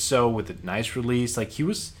and did so with a nice release. Like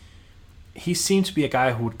he seemed to be a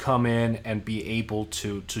guy who would come in and be able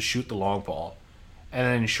to shoot the long ball. And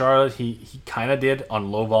then in Charlotte, he kind of did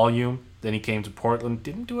on low volume. Then he came to Portland,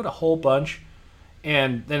 didn't do it a whole bunch.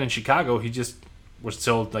 And then in Chicago, he just was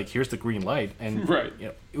still like, here's the green light. And right.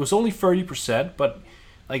 It was only 30%, but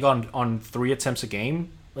like on 3 attempts a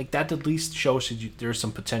game, like that at least shows that there's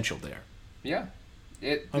some potential there. Yeah.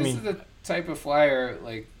 This is the type of flyer,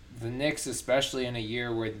 like the Knicks, especially in a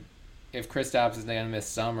year where if Kristaps is going to miss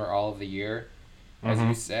some or all of the year, as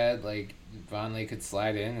you said, like Vonleh could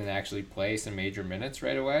slide in and actually play some major minutes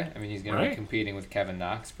right away. I mean, he's going to be competing with Kevin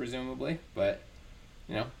Knox, presumably, but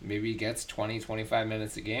maybe he gets 20, 25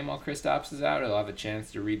 minutes a game while Kristaps is out. He'll have a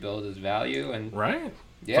chance to rebuild his value and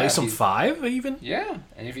play some 5 even. Yeah,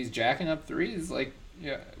 and if he's jacking up threes, like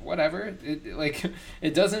whatever.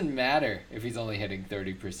 It doesn't matter if he's only hitting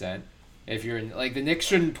 30%. If you're like the Knicks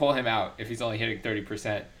shouldn't pull him out if he's only hitting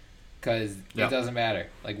 30%. Because it doesn't matter.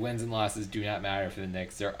 Like, wins and losses do not matter for the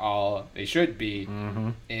Knicks. They should be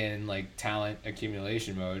in, like, talent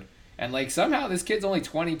accumulation mode. And, like, somehow this kid's only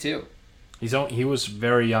 22. He was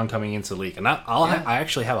very young coming into the league. And I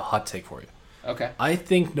actually have a hot take for you. Okay. I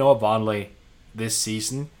think Noah Vonleh this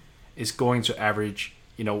season is going to average,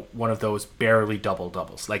 one of those barely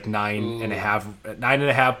double-doubles. Like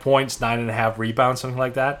 9.5 points, 9.5 rebounds, something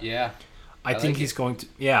like that. Yeah. I think he's going to,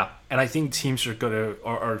 and I think teams are going to,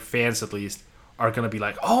 or fans at least, are going to be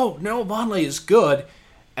like, oh, no, Vonleh is good,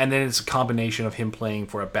 and then it's a combination of him playing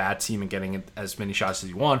for a bad team and getting as many shots as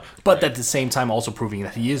he wants, but at the same time also proving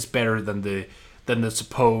that he is better than the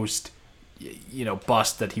supposed,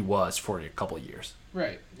 bust that he was for a couple of years.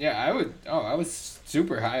 Right. Yeah, I was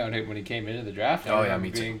super high on him when he came into the draft. Me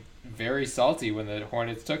being very salty when the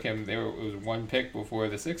Hornets took him. It was 1 pick before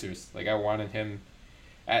the Sixers. Like, I wanted him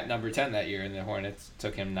at number 10 that year, and the Hornets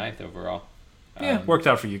took him 9th overall. Worked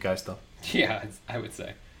out for you guys, though. Yeah, I would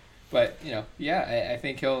say. But, I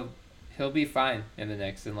think he'll be fine in the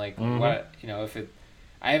Knicks. And, like, what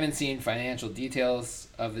I haven't seen financial details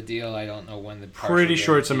of the deal. I don't know when the Pretty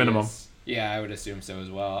sure it's a minimum. Yeah, I would assume so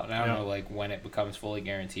as well. And I don't know like when it becomes fully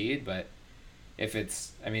guaranteed, but if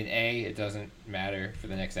it's, I mean, it doesn't matter for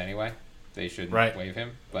the Knicks anyway. They shouldn't waive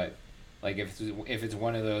him. But like if it's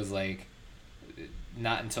one of those like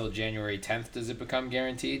not until January 10th does it become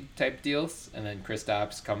guaranteed type deals, and then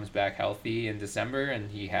Kristaps comes back healthy in December,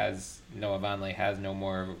 and Noah Vonleh has no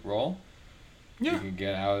more of a role. Yeah, you can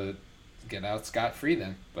get out scot-free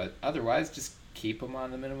then. But otherwise, just keep him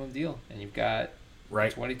on the minimum deal, and you've got a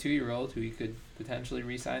 22-year-old who you could potentially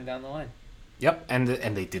re-sign down the line. Yep, and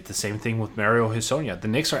they did the same thing with Mario Hezonja. The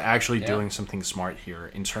Knicks are actually doing something smart here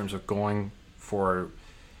in terms of going for,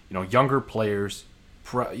 younger players,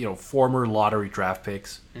 former lottery draft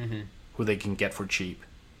picks who they can get for cheap.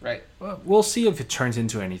 Right. Well, we'll see if it turns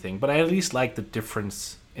into anything, but I at least like the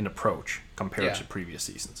difference in approach compared to previous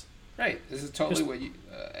seasons. Right. This is totally what you.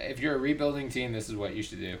 If you're a rebuilding team, this is what you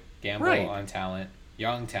should do. Gamble on talent,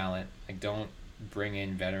 young talent. Like, don't bring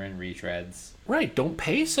in veteran retreads. Right. Don't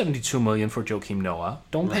pay $72 million for Joakim Noah.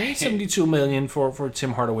 Don't pay $72 million for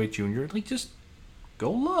Tim Hardaway Jr. Like, just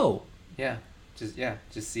go low. Yeah.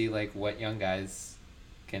 Just see like what young guys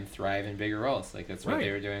can thrive in bigger roles. Like that's what they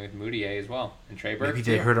were doing with Moutier as well, and Trey Burke. Maybe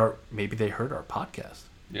they heard our podcast.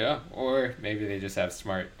 Yeah, or maybe they just have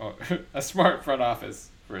a smart front office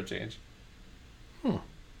for a change.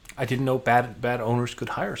 I didn't know bad owners could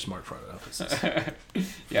hire smart front offices.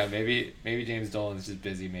 Yeah, maybe James Dolan's just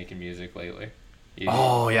busy making music lately.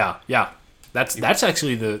 Yeah. That's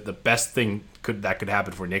actually the best thing that could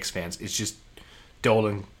happen for Knicks fans is just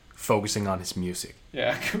Dolan focusing on his music.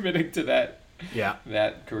 Yeah, committing to that. Yeah.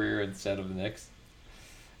 That career instead of the Knicks.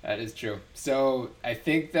 That is true. So I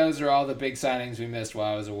think those are all the big signings we missed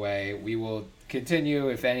while I was away. We will continue.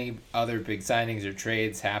 If any other big signings or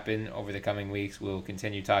trades happen over the coming weeks, we'll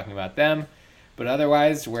continue talking about them. But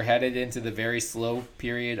otherwise, we're headed into the very slow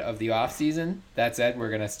period of the off season. That said, we're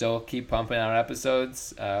going to still keep pumping out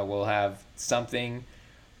episodes. We'll have something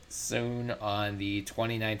soon on the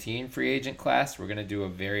 2019 free agent class. We're going to do a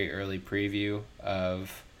very early preview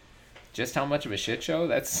of just how much of a shit show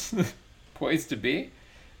that's poised to be.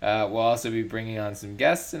 We'll also be bringing on some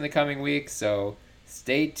guests in the coming weeks, so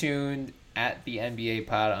stay tuned at the NBA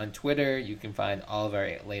Pod on Twitter. You can find all of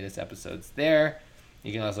our latest episodes there.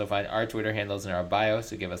 You can also find our Twitter handles in our bio,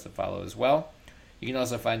 so give us a follow as well. You can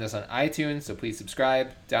also find us on iTunes, so please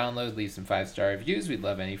subscribe, download, leave some 5-star reviews. We'd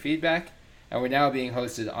love any feedback. And we're now being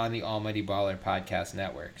hosted on the Almighty Baller Podcast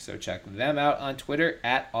Network, so check them out on Twitter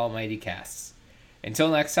at AlmightyCasts. Until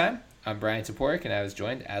next time, I'm Brian Toporek, and I was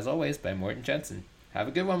joined, as always, by Morten Jensen. Have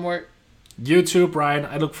a good one, Mort. You too, Brian.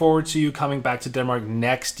 I look forward to you coming back to Denmark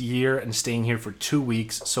next year and staying here for 2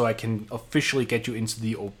 weeks so I can officially get you into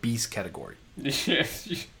the obese category.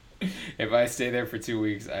 If I stay there for 2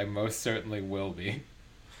 weeks, I most certainly will be.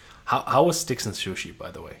 How was Sticks and Sushi,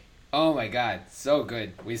 by the way? Oh my god, so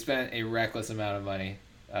good. We spent a reckless amount of money,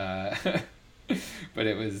 but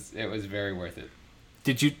it was very worth it.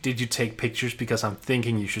 Did you take pictures? Because I'm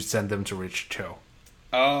thinking you should send them to Rich Cho.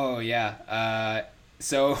 Oh yeah.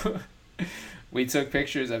 So we took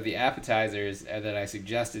pictures of the appetizers, and then I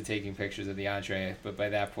suggested taking pictures of the entree. But by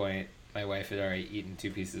that point, my wife had already eaten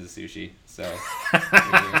 2 pieces of sushi. So,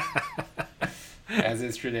 as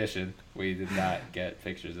is tradition, we did not get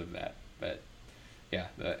pictures of that. But yeah,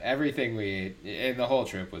 everything we ate and the whole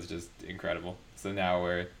trip was just incredible. So now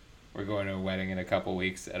we're going to a wedding in a couple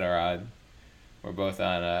weeks at our odd. We're both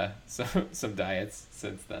on some diets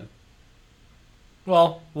since then.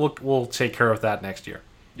 Well, we'll take care of that next year.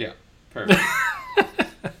 Yeah, perfect.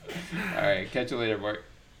 All right, catch you later, Mark.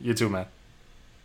 You too, man.